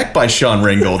my neck by Sean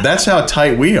Ringgold. That's how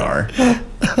tight we are.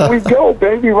 We go,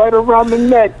 baby, right around the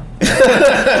neck.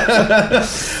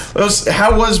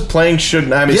 How was playing Suge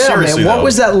Knight? I mean, seriously, man, what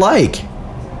was that like?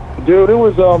 Dude, it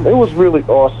was really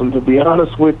awesome, to be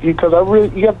honest with you, because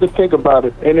you have to think about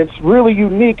it, and it's really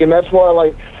unique, and that's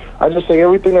why, I just say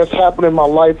everything that's happened in my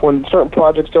life, when certain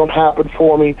projects don't happen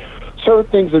for me, certain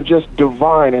things are just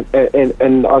divine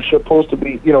and are supposed to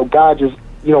be, God just,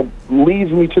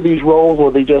 leads me to these roles,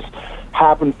 or they just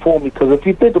happen for me. Because if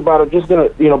you think about it, just gonna,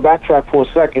 backtrack for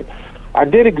a second, I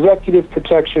did executive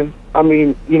protection,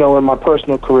 in my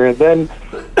personal career. Then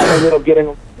I ended up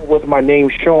getting with my name,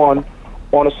 Sean,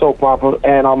 on a soap opera,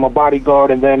 and I'm a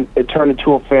bodyguard, and then it turned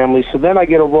into a family. So then I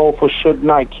get a role for Suge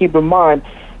Knight. Keep in mind,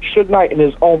 Suge Knight in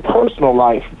his own personal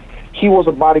life, he was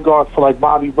a bodyguard for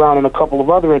Bobby Brown and a couple of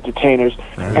other entertainers,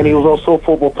 and he was also a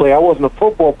football player. I wasn't a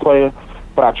football player,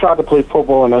 but I tried to play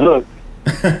football in the hood.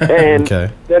 And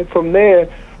then from there,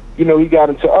 he got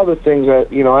into other things that,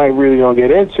 I ain't really gonna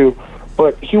get into,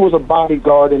 but he was a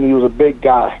bodyguard, and he was a big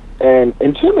guy and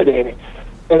intimidating.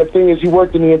 And the thing is, he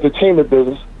worked in the entertainment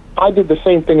business. I did the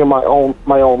same thing in my own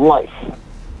life.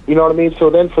 You know what I mean? So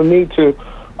then for me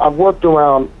I've worked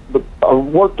around,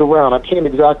 I can't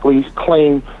exactly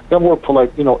claim, I've worked for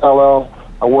LL,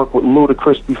 I worked with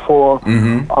Ludacris before.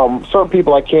 Mm-hmm. Certain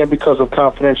people I can't, because of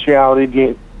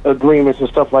confidentiality agreements and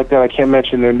stuff like that, I can't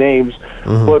mention their names.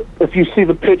 Mm-hmm. But if you see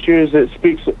the pictures, it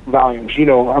speaks volumes.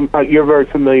 You're very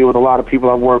familiar with a lot of people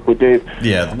I've worked with, Dave.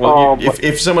 Yeah, well,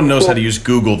 if someone knows how to use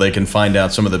Google, they can find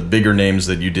out some of the bigger names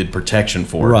that you did protection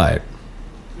for. Right.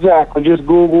 Exactly. Just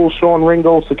Google Sean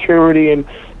Ringgold security, and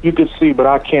you can see, but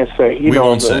I can't say. We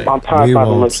won't say. I'm tied by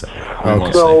the list.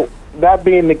 So that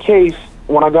being the case,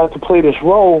 when I got to play this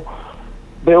role,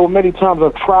 there were many times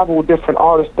I've traveled with different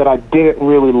artists that I didn't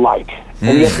really like.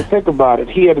 And you have to think about it.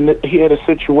 He had a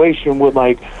situation with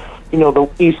the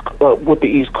East with the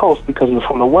East Coast, because he was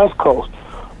from the West Coast.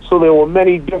 So there were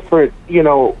many different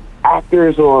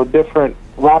actors or different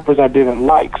rappers I didn't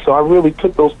like. So I really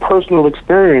took those personal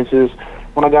experiences.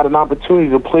 When I got an opportunity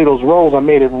to play those roles, I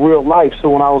made it real life. So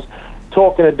when I was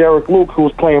talking to Derek Luke, who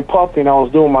was playing Puffy, and I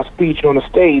was doing my speech on the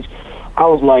stage, I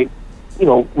was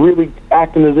really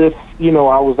acting as if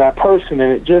I was that person,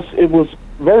 and it was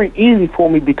very easy for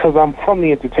me, because I'm from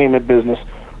the entertainment business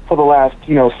for the last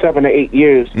 7 to 8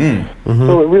 years. Mm-hmm.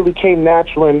 So it really came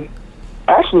natural, and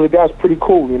actually the guy's pretty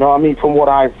cool, from what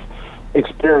I've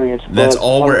experienced. That's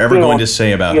all we're ever going to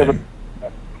say about him.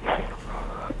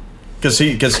 Because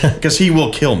he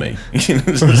will kill me.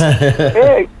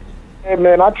 Hey,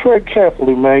 man, I tread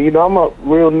carefully, man. I'm a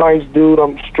real nice dude.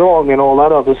 I'm strong and all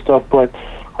that other stuff, but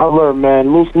I learned,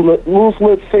 man. Loose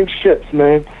lips sink ships,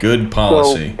 man. Good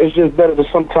policy. So it's just better to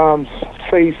sometimes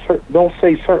don't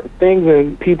say certain things,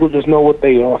 and people just know what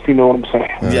they are. If you know what I'm saying.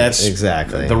 Yeah, that's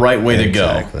exactly the right way to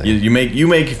go. You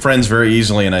make friends very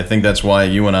easily, and I think that's why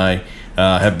you and I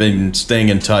have been staying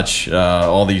in touch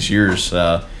all these years,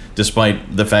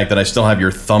 despite the fact that I still have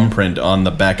your thumbprint on the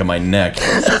back of my neck.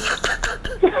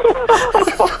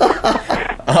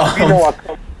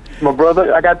 My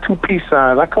brother, I got 2 peace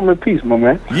signs. I come in peace, my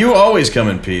man. You always come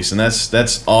in peace, and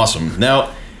that's awesome.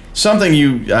 Now, something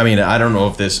I don't know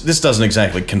if this doesn't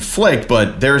exactly conflict,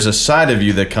 but there's a side of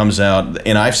you that comes out,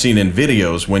 and I've seen in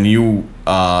videos when you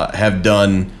have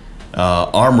done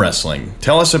arm wrestling.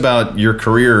 Tell us about your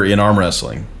career in arm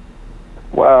wrestling.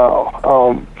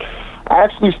 Wow. I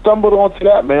actually stumbled onto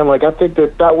that, man. Like, I think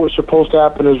that was supposed to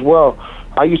happen as well.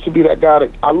 I used to be that guy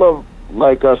that I love.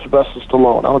 Like Sylvester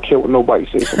Stallone. I don't care what nobody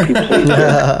says. Some people say they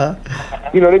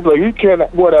be like, you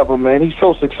can't, whatever, man. He's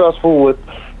so successful with,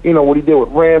 what he did with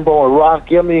Rambo and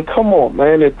Rocky. I mean, come on,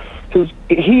 man. I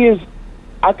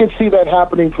can see that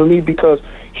happening for me because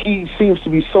he seems to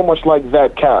be so much like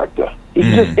that character. He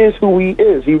just is who he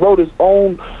is. He wrote his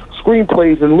own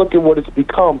screenplays, and look at what it's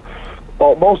become,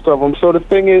 most of them. So the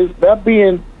thing is, that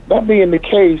being the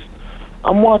case,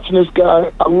 I'm watching this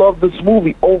guy. I love this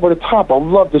movie over the top. I've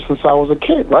loved this since I was a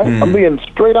kid, right? I'm being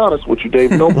straight honest with you, Dave.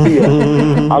 No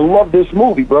BS. I love this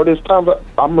movie, bro. There's times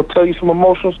I'm going to tell you some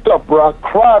emotional stuff, bro. I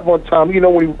cried one time,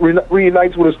 when he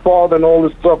reunites with his father and all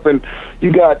this stuff, and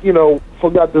you got,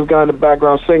 forgot this guy in the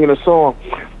background singing a song.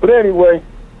 But anyway,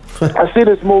 I see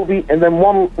this movie, and then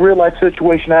one real-life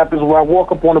situation happens where I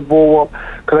walk up on the boardwalk,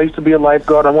 because I used to be a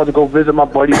lifeguard. I wanted to go visit my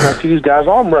buddies, and I see these guys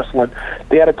arm wrestling.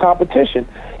 They had a competition.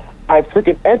 I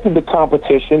freaking entered the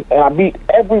competition, and I beat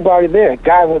everybody there.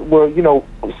 Guys that were,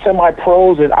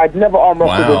 semi-pros, and I'd never arm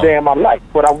wrestled a day in my life.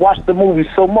 But I watched the movie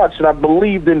so much, and I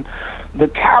believed in the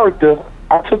character.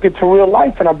 I took it to real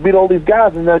life, and I beat all these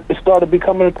guys, and it started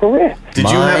becoming a career. Did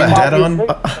you have a hat on?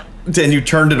 And you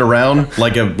turned it around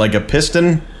like a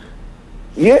piston?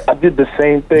 Yeah, I did the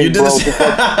same thing, you did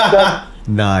bro.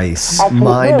 Nice.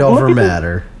 Mind over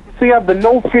matter. See, I have the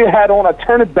no fear hat on. I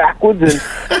turn it backwards, and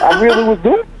I really was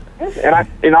doing it.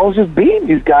 And I was just beating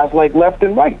these guys like left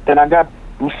and right. Then I got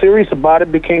serious about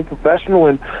it, became professional,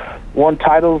 and won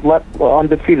titles,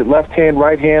 undefeated left hand,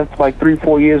 right hand for like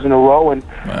 3-4 years in a row. And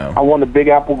I won the Big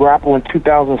Apple Grapple in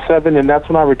 2007, and that's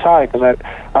when I retired because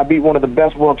I beat one of the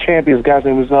best world champions. Guy's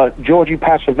name was Georgie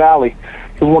Pachavalli.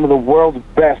 He was one of the world's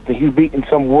best, and he's beaten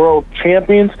some world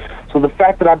champions. So the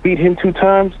fact that I beat him 2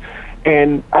 times,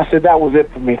 and I said that was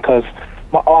it for me because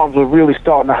my arms were really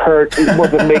starting to hurt. It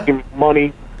wasn't making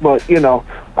money. But,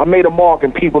 I made a mark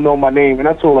and people know my name, and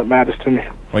that's all that matters to me.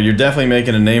 Well, you're definitely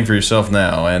making a name for yourself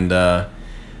now, and,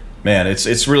 man,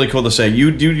 it's really cool to say.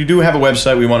 You do have a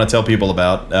website we want to tell people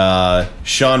about,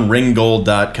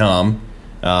 SeanRinggold.com.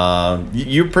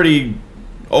 You're pretty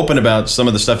open about some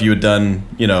of the stuff you had done,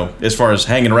 as far as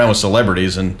hanging around with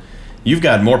celebrities, and you've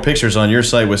got more pictures on your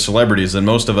site with celebrities than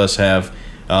most of us have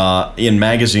in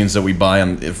magazines that we buy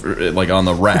on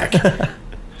the rack.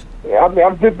 I've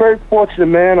been very fortunate,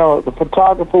 man. The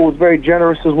photographer was very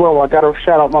generous as well. I got to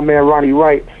shout out my man Ronnie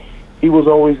Wright. He was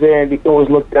always there, and he always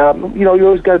looked out. You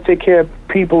always got to take care of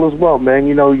people as well, man.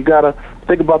 You got to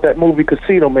think about that movie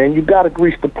Casino, man. You got to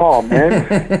grease the palm, man.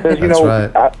 Because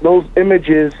those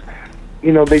images,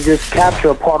 they just capture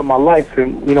a part of my life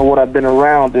and what I've been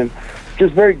around, and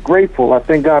just very grateful. I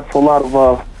thank God for a lot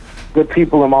of good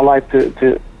people in my life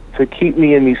to keep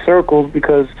me in these circles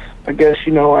because. I guess, I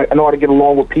know how to get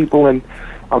along with people and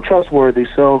I'm trustworthy.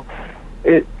 So,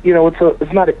 it's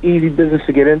not an easy business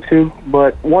to get into,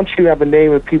 but once you have a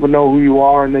name and people know who you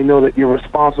are and they know that you're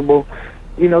responsible,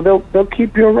 they'll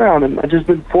keep you around. And I've just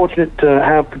been fortunate to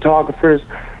have photographers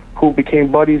who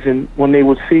became buddies, and when they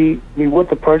would see me with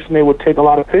the person, they would take a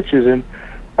lot of pictures. And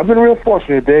I've been real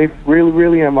fortunate, Dave. Really,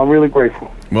 really am. I'm really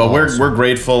grateful. Well, we're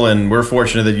grateful, and we're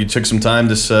fortunate that you took some time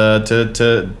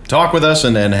to talk with us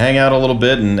and hang out a little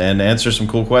bit and answer some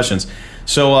cool questions.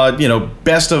 So,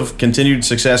 best of continued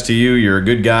success to you. You're a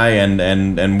good guy,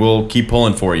 and we'll keep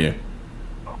pulling for you.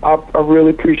 I really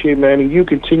appreciate it, man. And you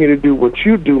continue to do what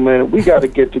you do, man. We got to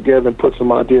get together and put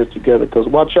some ideas together because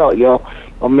watch out, y'all.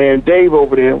 My man Dave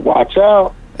over there, watch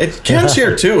out. Ken's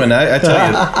here, too, and I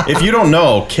tell you, if you don't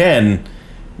know, Ken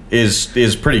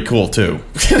is pretty cool too.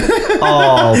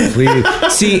 Oh, please.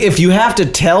 See, if you have to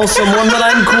tell someone that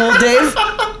I'm cool, Dave,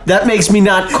 that makes me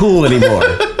not cool anymore.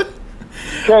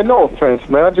 Yeah, no offense,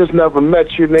 man. I just never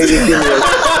met you, and they didn't give me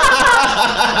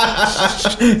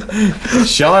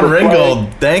Sean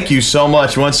Ringgold, thank you so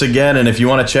much once again. And if you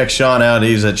want to check Sean out,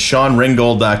 he's at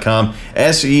SeanRinggold.com.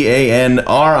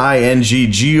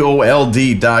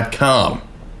 SeanRinggold.com.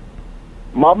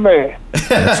 My man.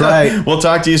 That's right. We'll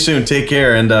talk to you soon. Take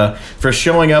care. And for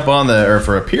showing up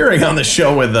for appearing on the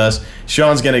show with us,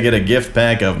 Sean's going to get a gift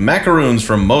pack of macaroons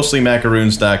from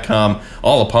mostlymacaroons.com.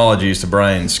 All apologies to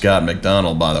Brian Scott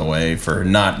McDonald, by the way, for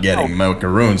not getting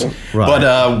macaroons. Right.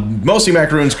 But Mostly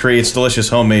Macaroons creates delicious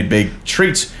homemade baked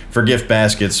treats for gift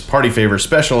baskets, party favors,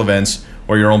 special events,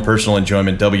 or your own personal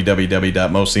enjoyment.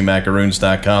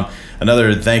 www.mostlymacaroons.com.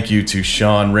 Another thank you to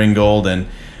Sean Ringgold, and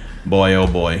boy, oh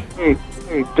boy. Hey,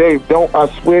 Dave, I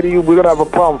swear to you, we're going to have a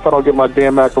problem if I don't get my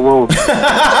damn macaroons.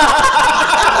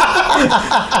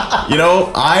 You know,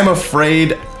 I'm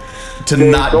afraid to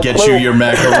not get you your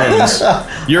macaroons.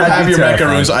 You'll have your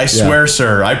macaroons, I swear,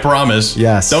 sir. I promise.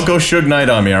 Yes. Don't go Suge Knight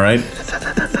on me, all right?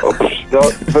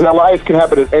 Vanilla Ice can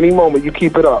happen at any moment. You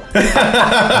keep it up. All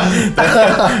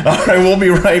right, we'll be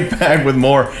right back with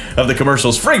more of the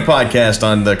Commercials Free podcast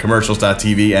on the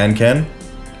commercials.tv. And Ken?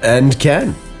 And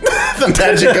Ken. The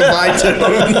magic of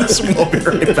iTunes. We'll be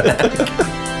right back.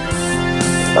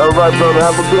 All right, brother.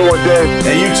 Have a good one, Dave.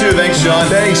 Hey, you too. Thanks, Sean.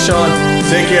 Thanks, Sean.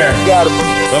 Take care. Got it.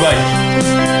 Bye-bye.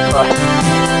 Bye.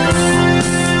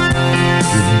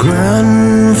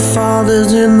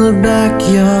 Grandfather's in the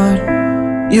backyard,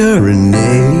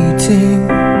 urinating.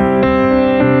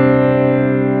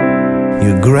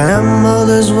 Your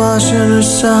grandmother's washing her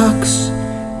socks,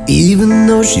 even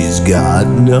though she's got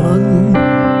none.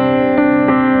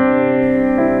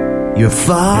 Your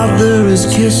father is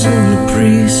kissing the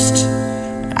priest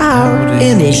out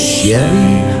in his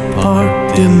Chevy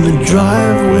parked in the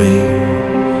driveway.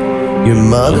 Your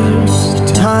mother's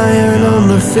tired on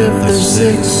the 5th or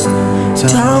 6th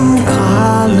Tom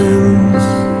Collins.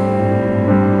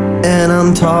 And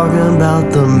I'm talking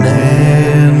about the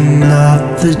man,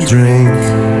 not the drink.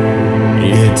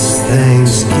 It's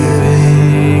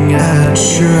Thanksgiving at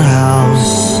your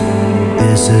house.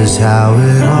 This is how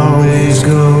it always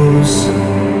goes.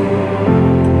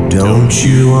 Don't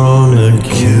you wanna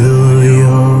kill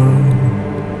yourself?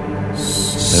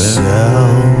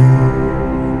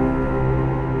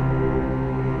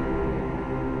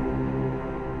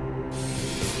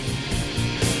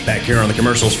 Back here on the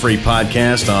Commercials Free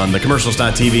podcast on the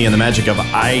commercials.tv and the magic of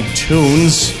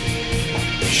iTunes.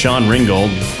 Sean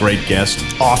Ringgold, great guest.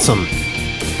 Awesome.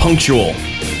 Punctual.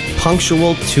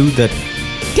 Punctual to the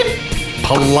tip.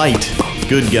 Polite.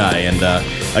 Good guy. And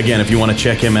again, if you want to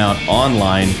check him out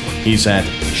online, he's at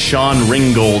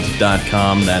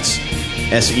SeanRinggold.com. That's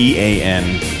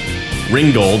SEAN.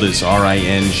 Ringgold is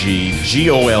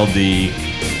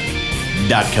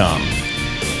RINGGOLD.com.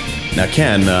 Now,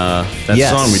 Ken, that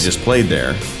Yes. song we just played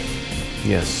there.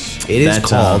 Yes. It is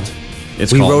called.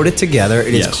 It's we called, wrote it together.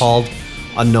 It is Yes. called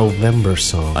A November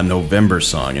Song. A November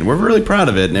song, and we're really proud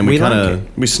of it. And we kind of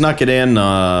we snuck it in,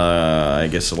 I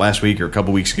guess last week or a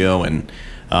couple weeks ago, and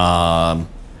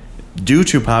due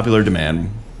to popular demand,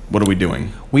 what are we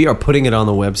doing? We are putting it on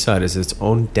the website as its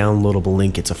own downloadable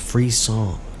link. It's a free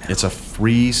song. It's a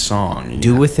free song.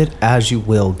 Do with it as you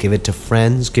will. Give it to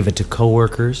friends. Give it to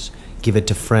coworkers. Give it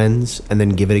to friends, and then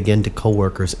give it again to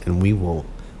coworkers, and we will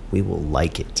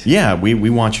like it. Yeah, we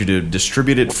want you to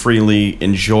distribute it freely,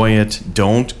 enjoy it.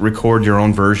 Don't record your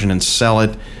own version and sell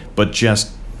it, but just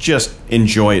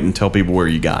enjoy it and tell people where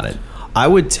you got it. I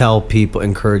would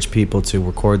encourage people to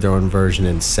record their own version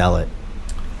and sell it.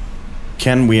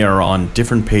 Ken, we are on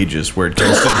different pages where it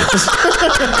goes to this.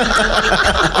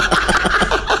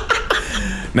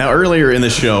 Now, earlier in the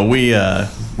show, we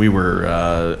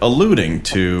were alluding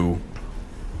to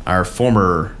our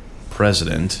former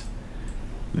president,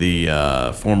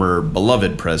 the former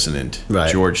beloved president,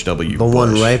 Right. George W. The Bush.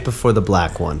 one right before the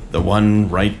black one. The one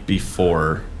right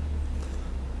before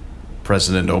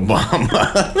President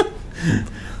Obama.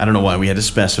 I don't know why we had to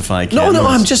specify. Ken. No,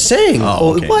 I'm just saying.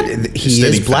 Oh, okay. What? He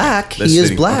Stating is black. fact. That's He is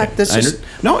stating- black. okay. That's just...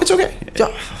 No, it's okay.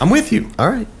 I'm with you. All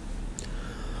right.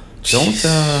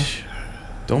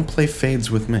 Don't play fades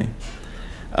with me.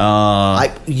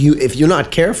 If you're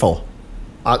not careful,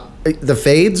 the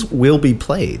fades will be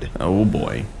played. Oh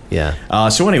boy. Yeah.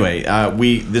 So anyway,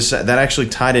 that actually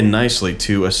tied in nicely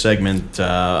to a segment,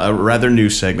 a rather new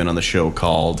segment on the show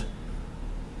called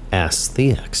Ask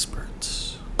the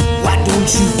Experts. Why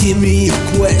don't you give me a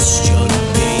question,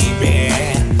 baby?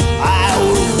 I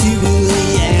will give you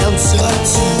the answer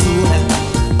to.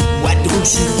 Why don't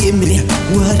you give me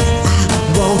what I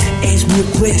want? Ask me a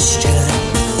question.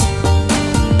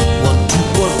 1,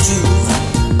 2, 1,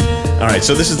 2. All right,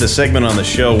 so this is the segment on the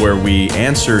show where we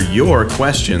answer your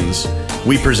questions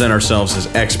we present ourselves as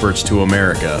experts to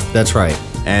America. That's right.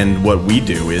 And what we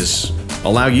do is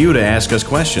allow you to ask us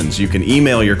questions. You can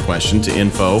email your question to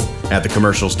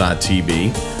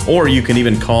info@thecommercials.tv, or you can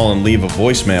even call and leave a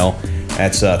voicemail.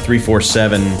 That's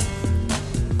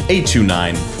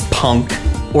 347-829-PUNK.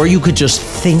 Or you could just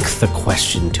think the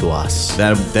question to us.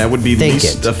 That would be Think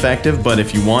least it. effective, but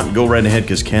if you want, go right ahead,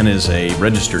 because Ken is a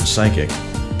registered psychic.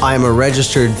 I'm a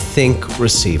registered think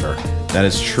receiver. That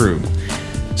is true.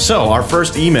 So, our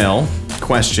first email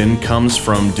question comes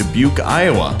from Dubuque,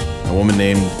 Iowa. A woman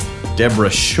named Deborah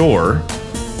Shore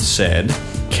said,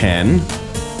 Ken,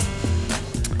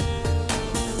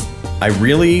 I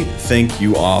really think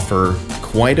you offer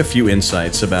quite a few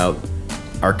insights about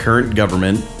our current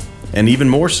government, and even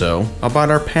more so, about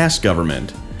our past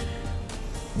government.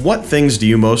 What things do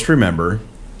you most remember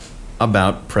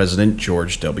about President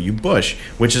George W. Bush?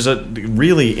 Which is a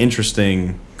really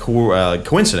interesting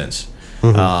coincidence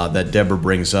that Deborah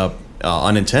brings up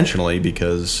unintentionally,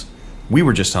 because we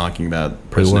were just talking about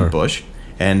President Bush.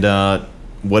 And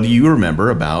what do you remember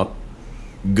about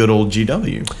good old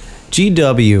GW?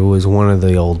 GW was one of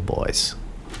the old boys.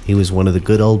 He was one of the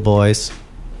good old boys.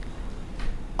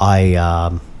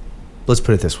 Let's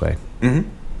put it this way. Mm-hmm.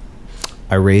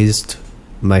 I raised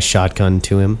my shotgun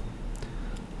to him.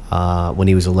 When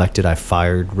he was elected, I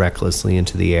fired recklessly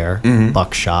into the air. Mm-hmm.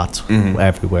 Buckshots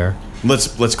everywhere.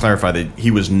 Let's clarify that he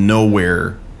was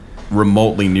nowhere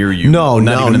remotely near you. No. In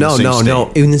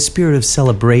In the spirit of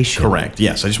celebration. Correct.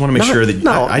 Yes. I just want to make sure that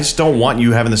I just don't want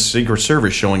you having the Secret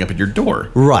Service showing up at your door.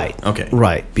 Right. Okay.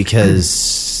 Right.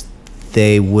 Because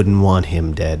they wouldn't want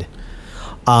him dead.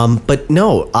 But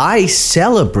no, I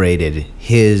celebrated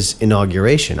his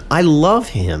inauguration. I love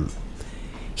him.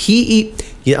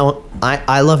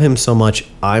 I love him so much.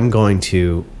 I'm going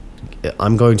to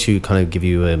kind of give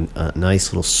you a nice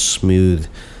little smooth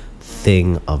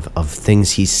thing of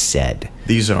things he said.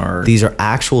 These are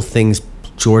actual things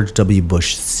George W.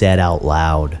 Bush said out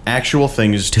loud. Actual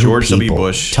things to George people, W.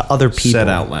 Bush to other people said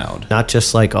out loud. Not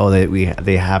just like,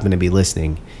 they happen to be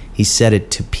listening. He said it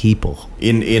to people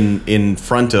in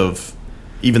front of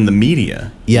even the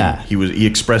media. Yeah, he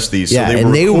expressed these. Yeah,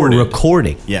 so they were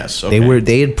recording. Yes, okay.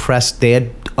 They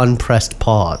had unpressed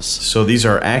pause. So these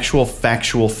are actual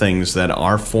factual things that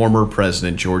our former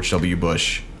president George W.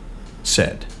 Bush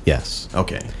said. Yes.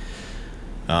 Okay.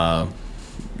 The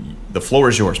floor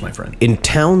is yours, my friend. In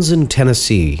Townsend,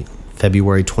 Tennessee,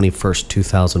 February 21st,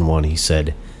 2001, he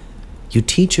said, "You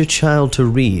teach a child to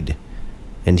read,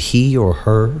 and he or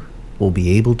her will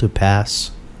be able to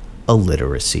pass a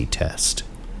literacy test."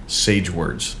 Sage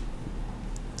words.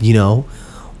 You know,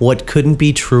 what couldn't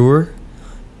be truer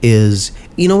is,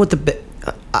 you know what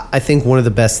I think one of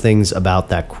the best things about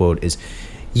that quote is,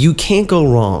 you can't go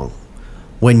wrong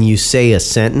when you say a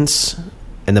sentence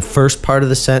and the first part of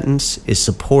the sentence is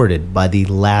supported by the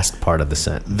last part of the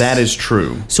sentence. That is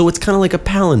true. So it's kind of like a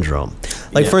palindrome.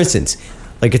 Like, for instance,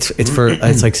 like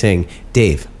it's like saying,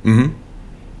 Dave,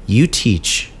 you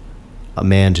teach a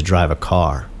man to drive a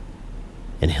car,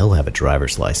 and he'll have a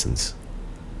driver's license.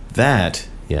 That.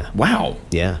 Yeah. Wow.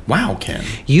 Yeah. Wow, Ken.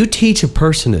 You teach a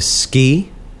person to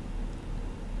ski,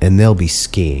 and they'll be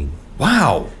skiing.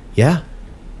 Wow. Yeah.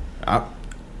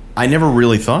 I never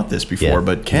really thought this before,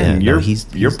 but Ken,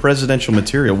 you're presidential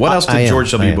material. What else did George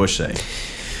W. Bush say?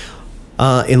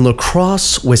 In La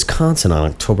Crosse, Wisconsin, on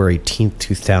October 18th,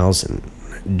 2000,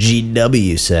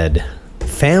 GW said,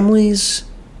 "Families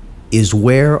is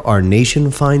where our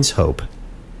nation finds hope,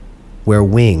 where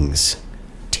wings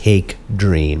take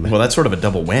dream." Well, that's sort of a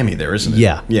double whammy there, isn't it?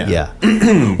 Yeah.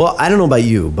 Well, I don't know about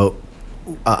you, but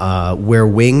where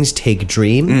wings take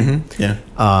dream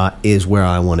is where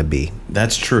I want to be.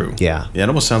 That's true. Yeah. It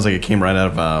almost sounds like it came right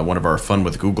out of one of our Fun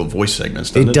with Google voice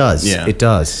segments, doesn't it? It does. Yeah. It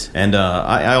does. And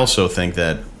I also think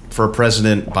that for a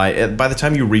president, by the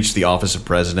time you reach the office of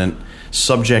president,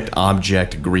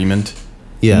 subject-object agreement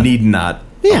need not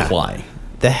apply.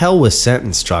 The hell with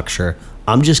sentence structure.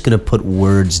 I'm just going to put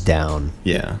words down.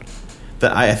 Yeah.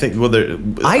 I think,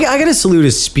 I got to salute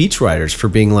his speechwriters for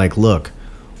being like, look,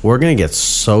 we're going to get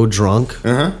so drunk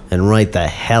and write the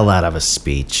hell out of a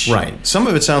speech. Right. Some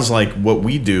of it sounds like what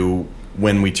we do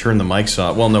when we turn the mics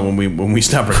off. Well, no, when we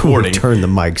stop recording. We turn the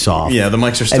mics off. Yeah, the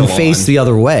mics are still on. And face the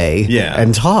other way. Yeah.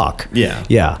 And talk. Yeah.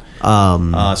 Yeah.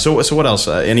 So what else?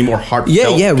 Any more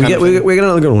heartfelt? Yeah. We got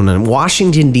another good one.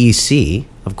 Washington, D.C.,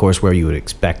 of course, where you would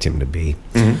expect him to be.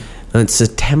 On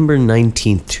September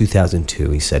 19th,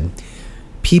 2002, he said,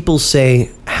 "People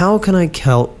say, how can I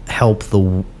help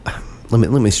the..." Let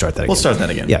me start that again. We'll start that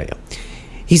again. Yeah.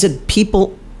 He said,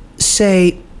 "People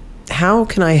say, how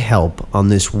can I help on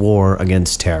this war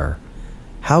against terror?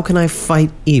 How can I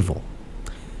fight evil?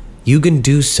 You can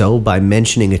do so by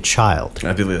mentioning a child.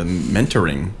 I believe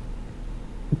mentoring.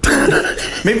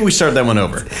 Maybe we start that one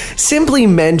over. Simply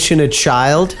mention a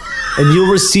child, and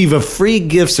you'll receive a free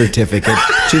gift certificate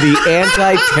to the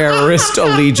Anti-Terrorist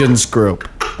Allegiance Group.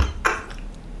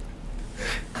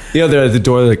 They're at the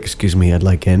door like, excuse me, I'd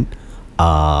like in. What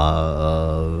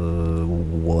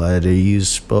are you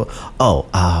supposed...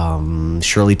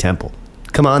 Shirley Temple.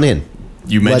 Come on in.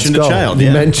 You mentioned a child.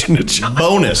 You mentioned a child.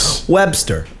 Bonus.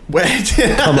 Webster. Wait.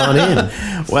 Come on in.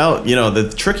 Well,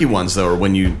 the tricky ones, though, are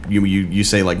when you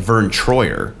say, like, Vern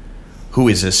Troyer, who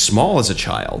is as small as a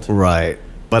child. Right.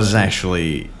 But is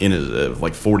actually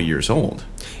like 40 years old.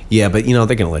 Yeah, but, they're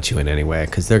going to let you in anyway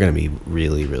because they're going to be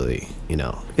really, really,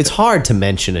 It's hard to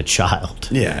mention a child.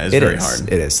 Yeah, it's very hard.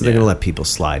 It is. So they're going to let people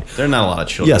slide. There are not a lot of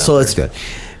children. Yeah, so that's good.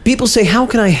 People say, how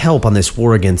can I help on this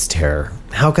war against terror?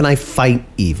 How can I fight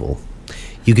evil?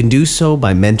 You can do so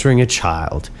by mentoring a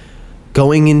child,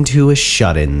 going into a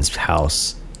shut-in's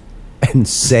house, and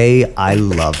say, I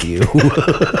love you.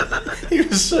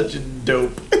 You're such a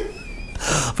dope.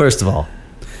 First of all,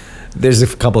 there's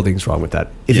a couple of things wrong with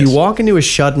that. If Yes. you walk into a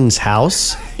shut-in's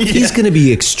house, he's going to be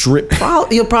you're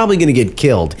probably going to get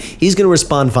killed. He's going to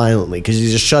respond violently because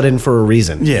he's just shut in for a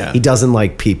reason. Yeah. He doesn't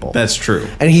like people. That's true.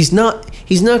 And he's not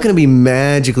going to be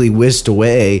magically whisked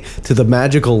away to the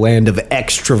magical land of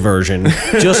extroversion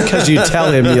just because you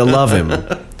tell him you love him.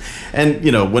 And,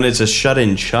 when it's a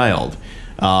shut-in child,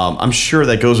 I'm sure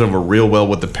that goes over real well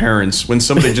with the parents when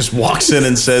somebody just walks in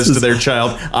and says to their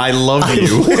child, I love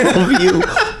you. I love you.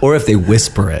 Or if they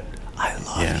whisper it, I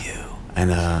love you.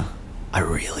 And, I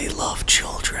really love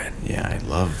children. yeah, I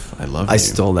love you. I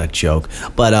stole that joke.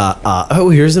 But,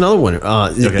 here's another one.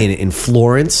 Okay. In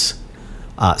Florence,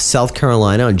 South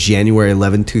Carolina, on January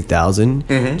 11, 2000,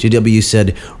 JW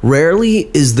said,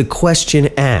 rarely is the question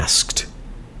asked,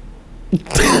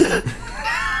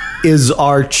 is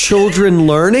our children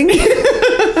learning?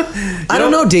 I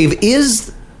don't know, Dave.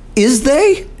 Is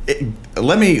they?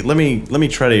 Let me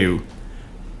try to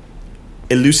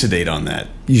elucidate on that.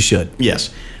 You should.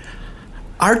 Yes.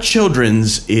 Our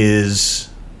children's is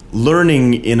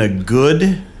learning in a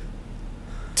good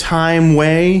time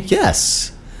way.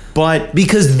 Yes. But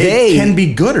Because it can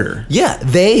be gooder. Yeah,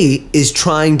 they is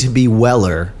trying to be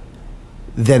weller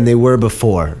than they were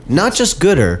before. Not just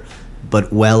gooder,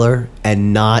 but weller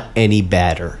and not any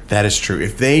badder. That is true.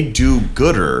 If they do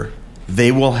gooder,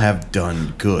 they will have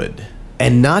done good.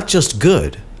 And not just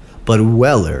good, but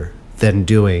weller than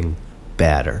doing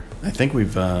badder. I think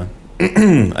we've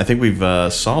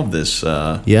solved this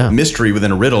mystery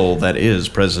within a riddle that is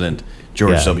President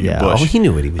George W. Bush. Oh, he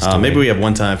knew what he was doing. Maybe we have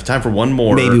time for one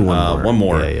more. Maybe one more. One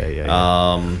more.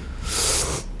 Yeah.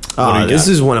 This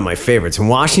is one of my favorites. In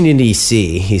Washington,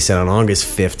 D.C., he said on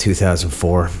August 5th,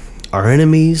 2004, our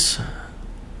enemies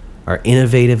are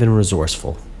innovative and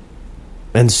resourceful.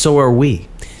 And so are we.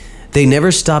 They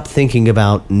never stop thinking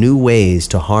about new ways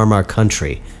to harm our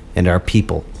country and our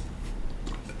people.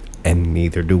 And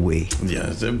neither do we.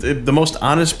 Yeah, the most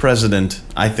honest president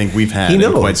I think we've had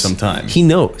in quite some time. He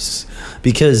knows.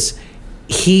 Because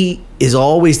he is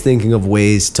always thinking of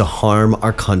ways to harm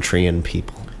our country and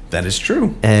people. That is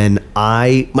true. And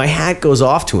my hat goes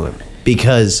off to him.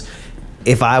 Because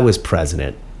if I was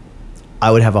president, I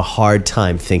would have a hard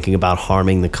time thinking about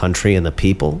harming the country and the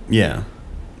people. Yeah.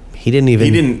 He didn't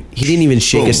even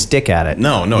shake a stick at it.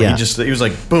 No. Yeah. He was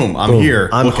like, boom, I'm here.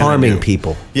 I'm What can I harming do?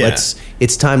 people. Yeah.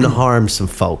 It's time to harm some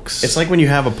folks. It's like when you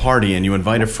have a party and you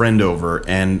invite a friend over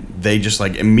and they just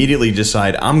like immediately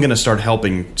decide, I'm going to start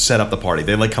helping set up the party.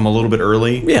 They like come a little bit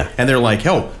early. Yeah. And they're like,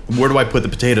 oh, where do I put the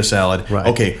potato salad? Right.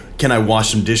 Okay, can I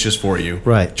wash some dishes for you?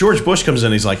 Right. George Bush comes in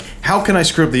and he's like, how can I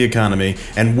screw up the economy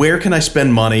and where can I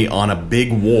spend money on a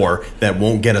big war that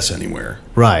won't get us anywhere?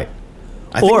 Right.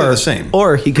 I think they're the same.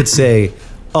 Or he could say,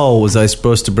 oh, was I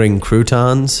supposed to bring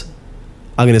croutons?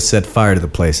 I'm going to set fire to the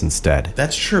place instead.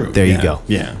 That's true. There you go.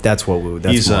 Yeah. That's what we would.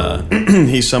 He's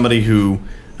he's somebody who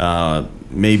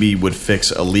maybe would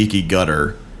fix a leaky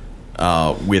gutter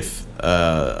with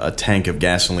a tank of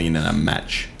gasoline and a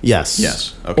match. Yes.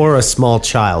 Yes. Okay. Or a small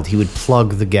child. He would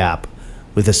plug the gap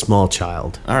with a small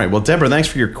child. All right. Well, Deborah, thanks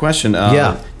for your question.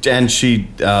 Yeah. And she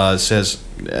says,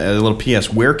 a little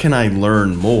P.S., where can I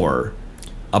learn more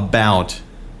about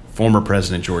former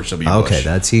President George W. Bush? Okay,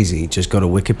 that's easy. Just go to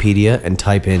Wikipedia and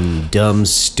type in dumb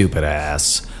stupid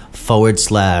ass /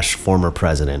 former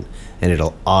president, and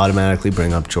it'll automatically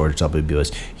bring up George W.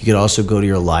 Bush. You could also go to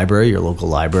your library, your local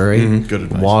library, good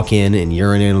advice. walk in and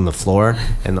urinate on the floor,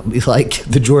 and they'll be like,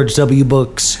 the George W.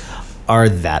 books are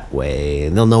that way.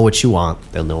 And they'll know what you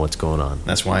want. They'll know what's going on.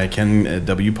 That's why Ken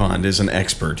W. Pond is an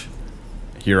expert.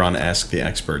 here on Ask the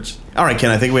Experts. All right,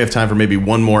 Ken, I think we have time for maybe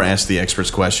one more Ask the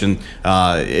Experts question.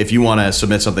 If you want to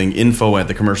submit something,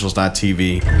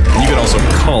 info@thecommercials.tv. You can also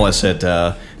call us at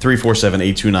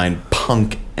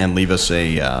 347-829-PUNK and leave us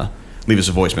a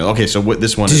voicemail. Okay, so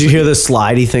this one Did you hear the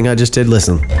slidey thing I just did?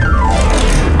 Listen.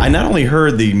 I not only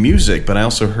heard the music, but I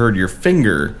also heard your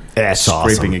finger That's scraping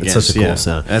awesome. against. It's such a cool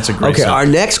sound. That's a great sound. Okay, our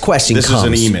next question This comes...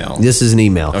 is an email. This is an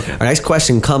email. Okay. Our next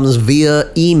question comes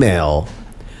via email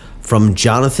from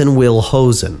Jonathan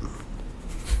Wilhosen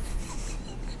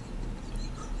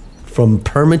from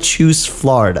Permachoose,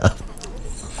 Florida.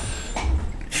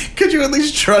 Could you at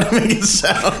least try to make it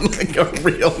sound like a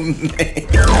real name?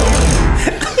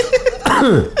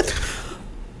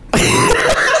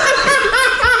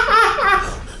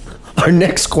 Our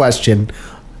next question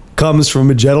comes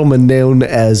from a gentleman known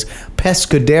as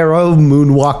Pescadero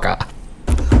Moonwalker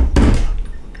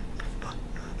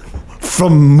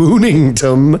from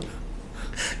Moonington,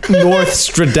 North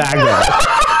Stradago.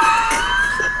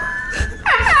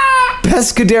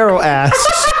 Pescadero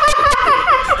asks,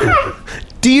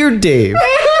 Dear Dave,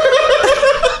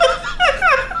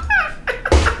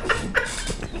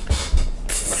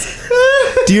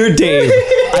 Dear Dave,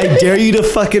 I dare you to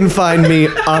fucking find me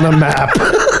on a map.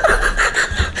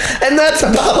 And that's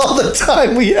about all the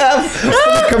time we have for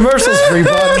the commercials free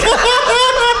podcast.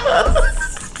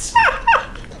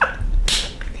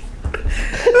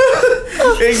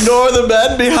 Ignore the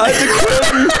man behind the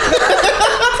curtain.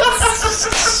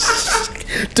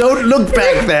 Don't look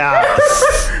back there.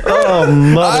 Oh,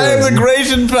 mother. I am the great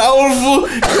and powerful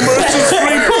commercials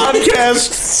free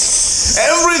podcast.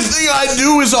 Everything I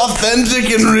do is authentic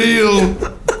and real.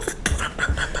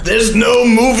 There's no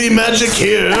movie magic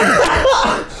here.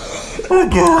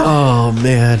 Oh,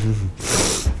 man.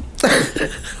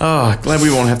 Oh, glad we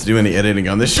won't have to do any editing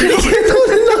on this show.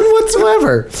 None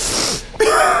whatsoever.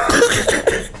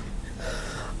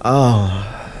 Oh.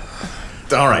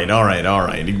 All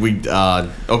right. We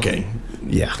okay.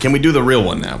 Yeah. Can we do the real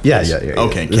one now? Yeah.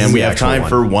 Okay. This Can is we the have actual time one.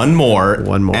 for one more?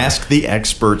 One more. Ask the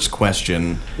Experts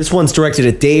question. This one's directed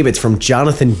at Dave. It's from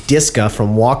Jonathan Diska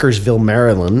from Walkersville,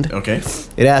 Maryland. Okay.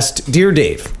 It asked, Dear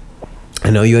Dave, I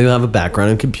know you have a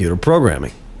background in computer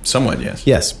programming. Somewhat, yes.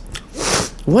 Yes.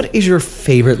 What is your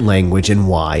favorite language and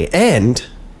why? And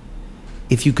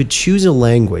if you could choose a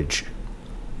language,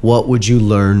 what would you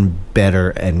learn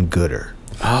better and gooder?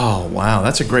 Oh, wow.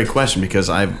 That's a great question because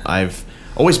I've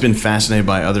always been fascinated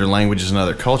by other languages and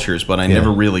other cultures, but I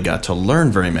never really got to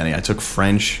learn very many. I took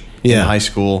French in high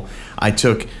school. I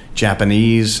took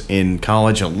Japanese in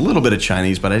college, a little bit of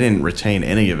Chinese, but I didn't retain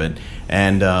any of it.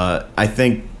 And I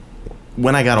think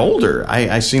when I got older,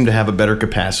 I seemed to have a better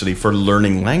capacity for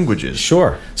learning languages.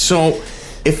 Sure. So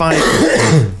if I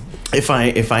if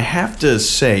I have to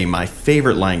say my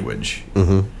favorite language,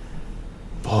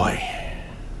 boy,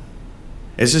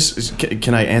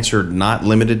 can I answer not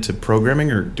limited to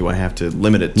programming, or do I have to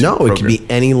limit it to No, it could be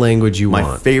any language you my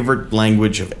want. favorite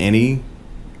language of any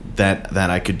that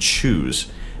I could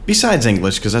choose, besides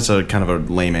English, because that's a kind of a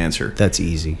lame answer. That's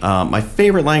easy. My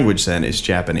favorite language then is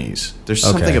Japanese. There's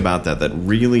something about that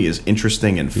really is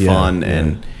interesting and fun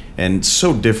and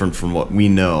so different from what we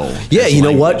know. Yeah, as you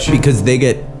know what? language. Because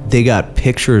they got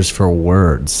pictures for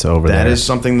words over there. That is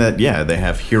something that, they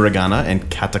have hiragana and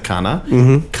katakana,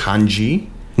 kanji.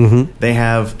 They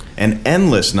have an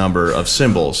endless number of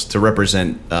symbols to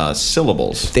represent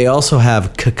syllables. They also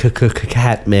have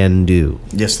Kathmandu.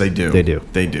 Yes, they do.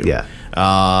 They do. Yeah.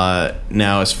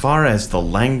 Now, as far as the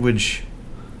language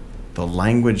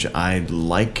I'd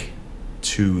like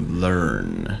to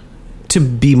learn, To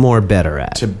be more better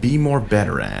at.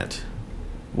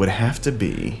 would have to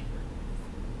be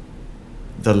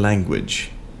the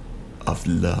language of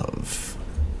love.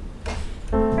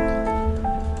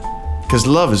 Because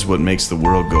love is what makes the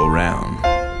world go round.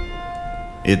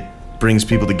 It brings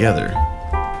people together.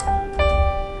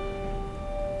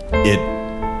 It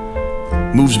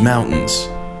moves mountains,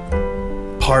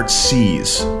 parts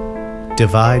seas,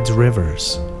 Divides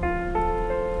rivers.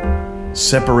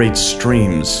 separates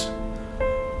streams,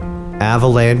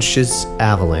 Avalanches.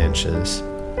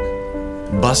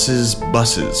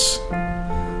 buses,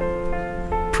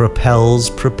 Propels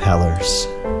propellers.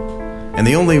 And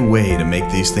the only way to make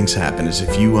these things happen is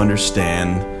if you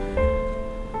understand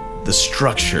the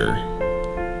structure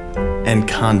and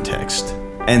context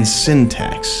and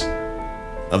syntax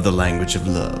of the language of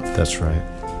love. That's right.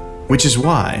 Which is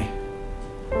why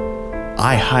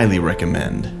I highly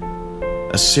recommend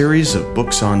a series of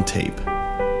books on tape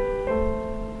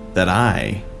that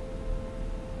I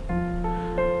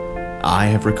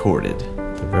have recorded.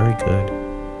 They're very good.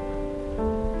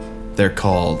 They're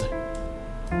called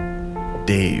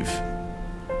Dave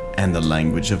and the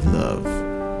language of love.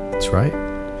 That's right.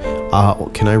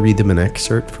 Can I read them an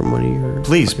excerpt from one of your...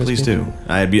 Please podcasts? do.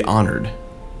 I'd be honored.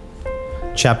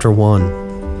 Chapter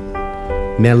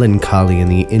 1. Melancholy and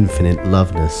the Infinite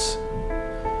Loveness.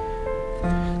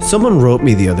 Someone wrote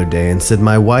me the other day and said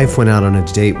my wife went out on a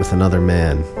date with another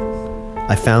man.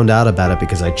 I found out about it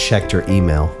because I checked her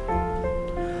email.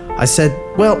 I said,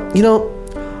 well,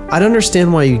 I'd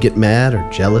understand why you get mad or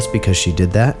jealous because she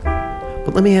did that.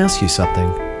 But let me ask you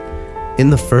something. In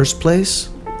the first place,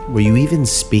 were you even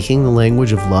speaking the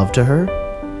language of love to her?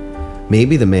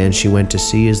 Maybe the man she went to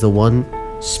see is the one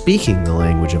speaking the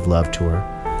language of love to her.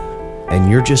 And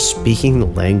you're just speaking the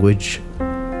language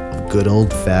of good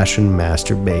old-fashioned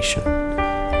masturbation.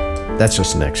 That's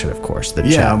just an excerpt, of course. I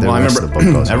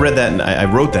remember. I read that. I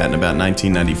wrote that in about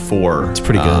 1994. It's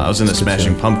pretty good. I was in the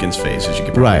Smashing Pumpkins phase, as you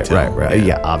could probably tell. Right.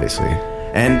 Yeah, obviously.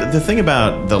 And the thing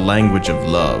about the language of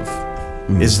love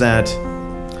is that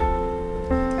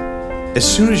as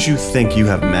soon as you think you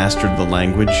have mastered the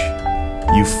language,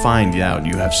 you find out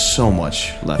you have so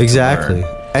much left Exactly. to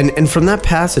learn. And from that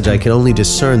passage, I can only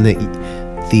discern that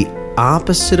the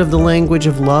opposite of the language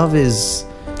of love is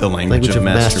the language of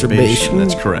masturbation.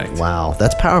 That's correct. Wow,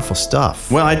 that's powerful stuff.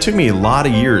 Well, it took me a lot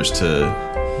of years to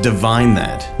divine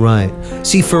that. Right.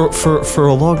 See, for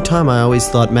a long time, I always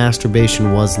thought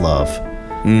masturbation was love.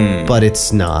 But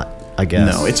it's not, I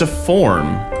guess. No, it's a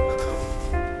form.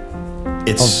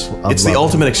 It's the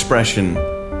ultimate expression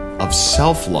of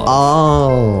self-love.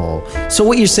 Oh. So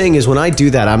what you're saying is when I do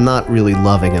that, I'm not really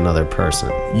loving another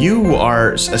person. You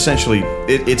are essentially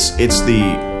it's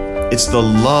the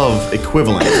love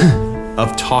equivalent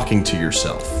of talking to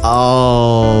yourself.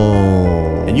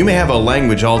 Oh. And you may have a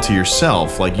language all to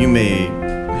yourself, like you may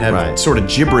have sort of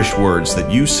gibberish words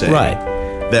that you say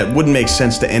that wouldn't make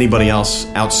sense to anybody else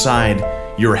outside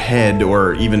your head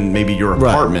or even maybe your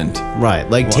apartment. Right.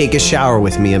 Like take a shower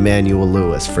with me, Emmanuel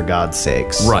Lewis, for God's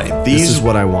sakes. Right. This is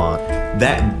what I want.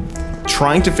 That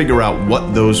trying to figure out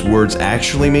what those words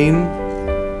actually mean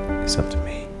is up to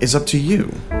me. Is up to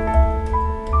you.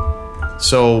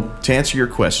 So, to answer your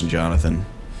question, Jonathan,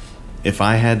 if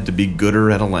I had to be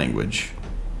gooder at a language,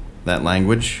 that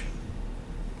language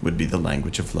would be the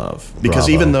language of love. Because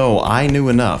even though I knew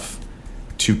enough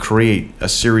to create a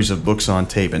series of books on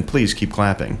tape, and please keep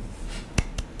clapping,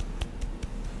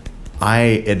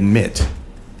 I admit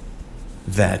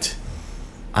that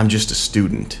I'm just a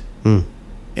student in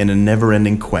a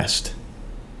never-ending quest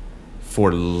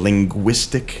for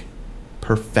linguistic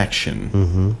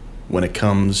perfection when it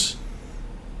comes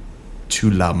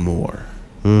to l'amour.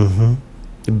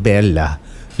 Bella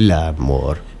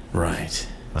l'amour. Right.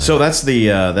 So that's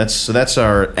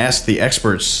our Ask the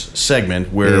Experts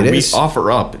segment where we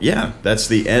offer up. Yeah, that's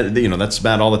that's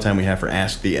about all the time we have for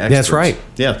Ask the Experts. That's right.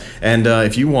 Yeah, and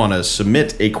if you want to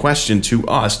submit a question to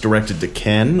us directed to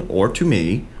Ken or to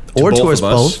me, or to us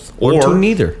both, or to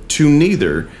neither. To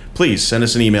neither, please send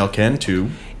us an email, Ken, to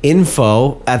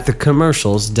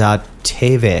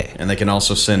info@thecommercials.tv. And they can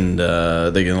also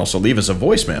leave us a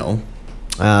voicemail.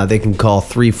 They can call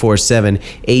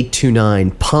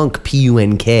 347-829-PUNK,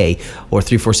 P-U-N-K, or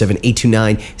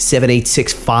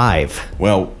 347-829-7865.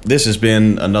 Well, this has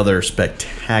been another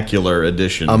spectacular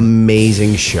edition.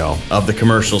 Amazing show. Of the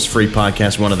Commercials Free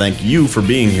Podcast. We want to thank you for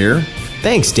being here.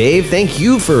 Thanks, Dave. Thank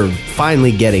you for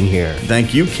finally getting here.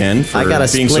 Thank you, Ken, for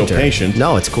being so patient.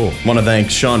 No, it's cool. I want to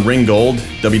thank Sean Ringgold,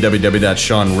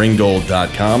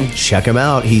 www.seanringgold.com. Check him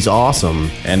out. He's awesome.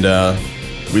 And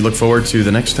we look forward to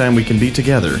the next time we can be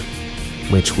together.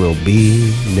 Which will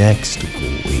be next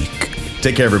week.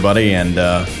 Take care, everybody, and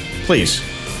please.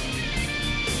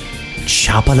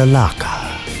 Chapalalaka.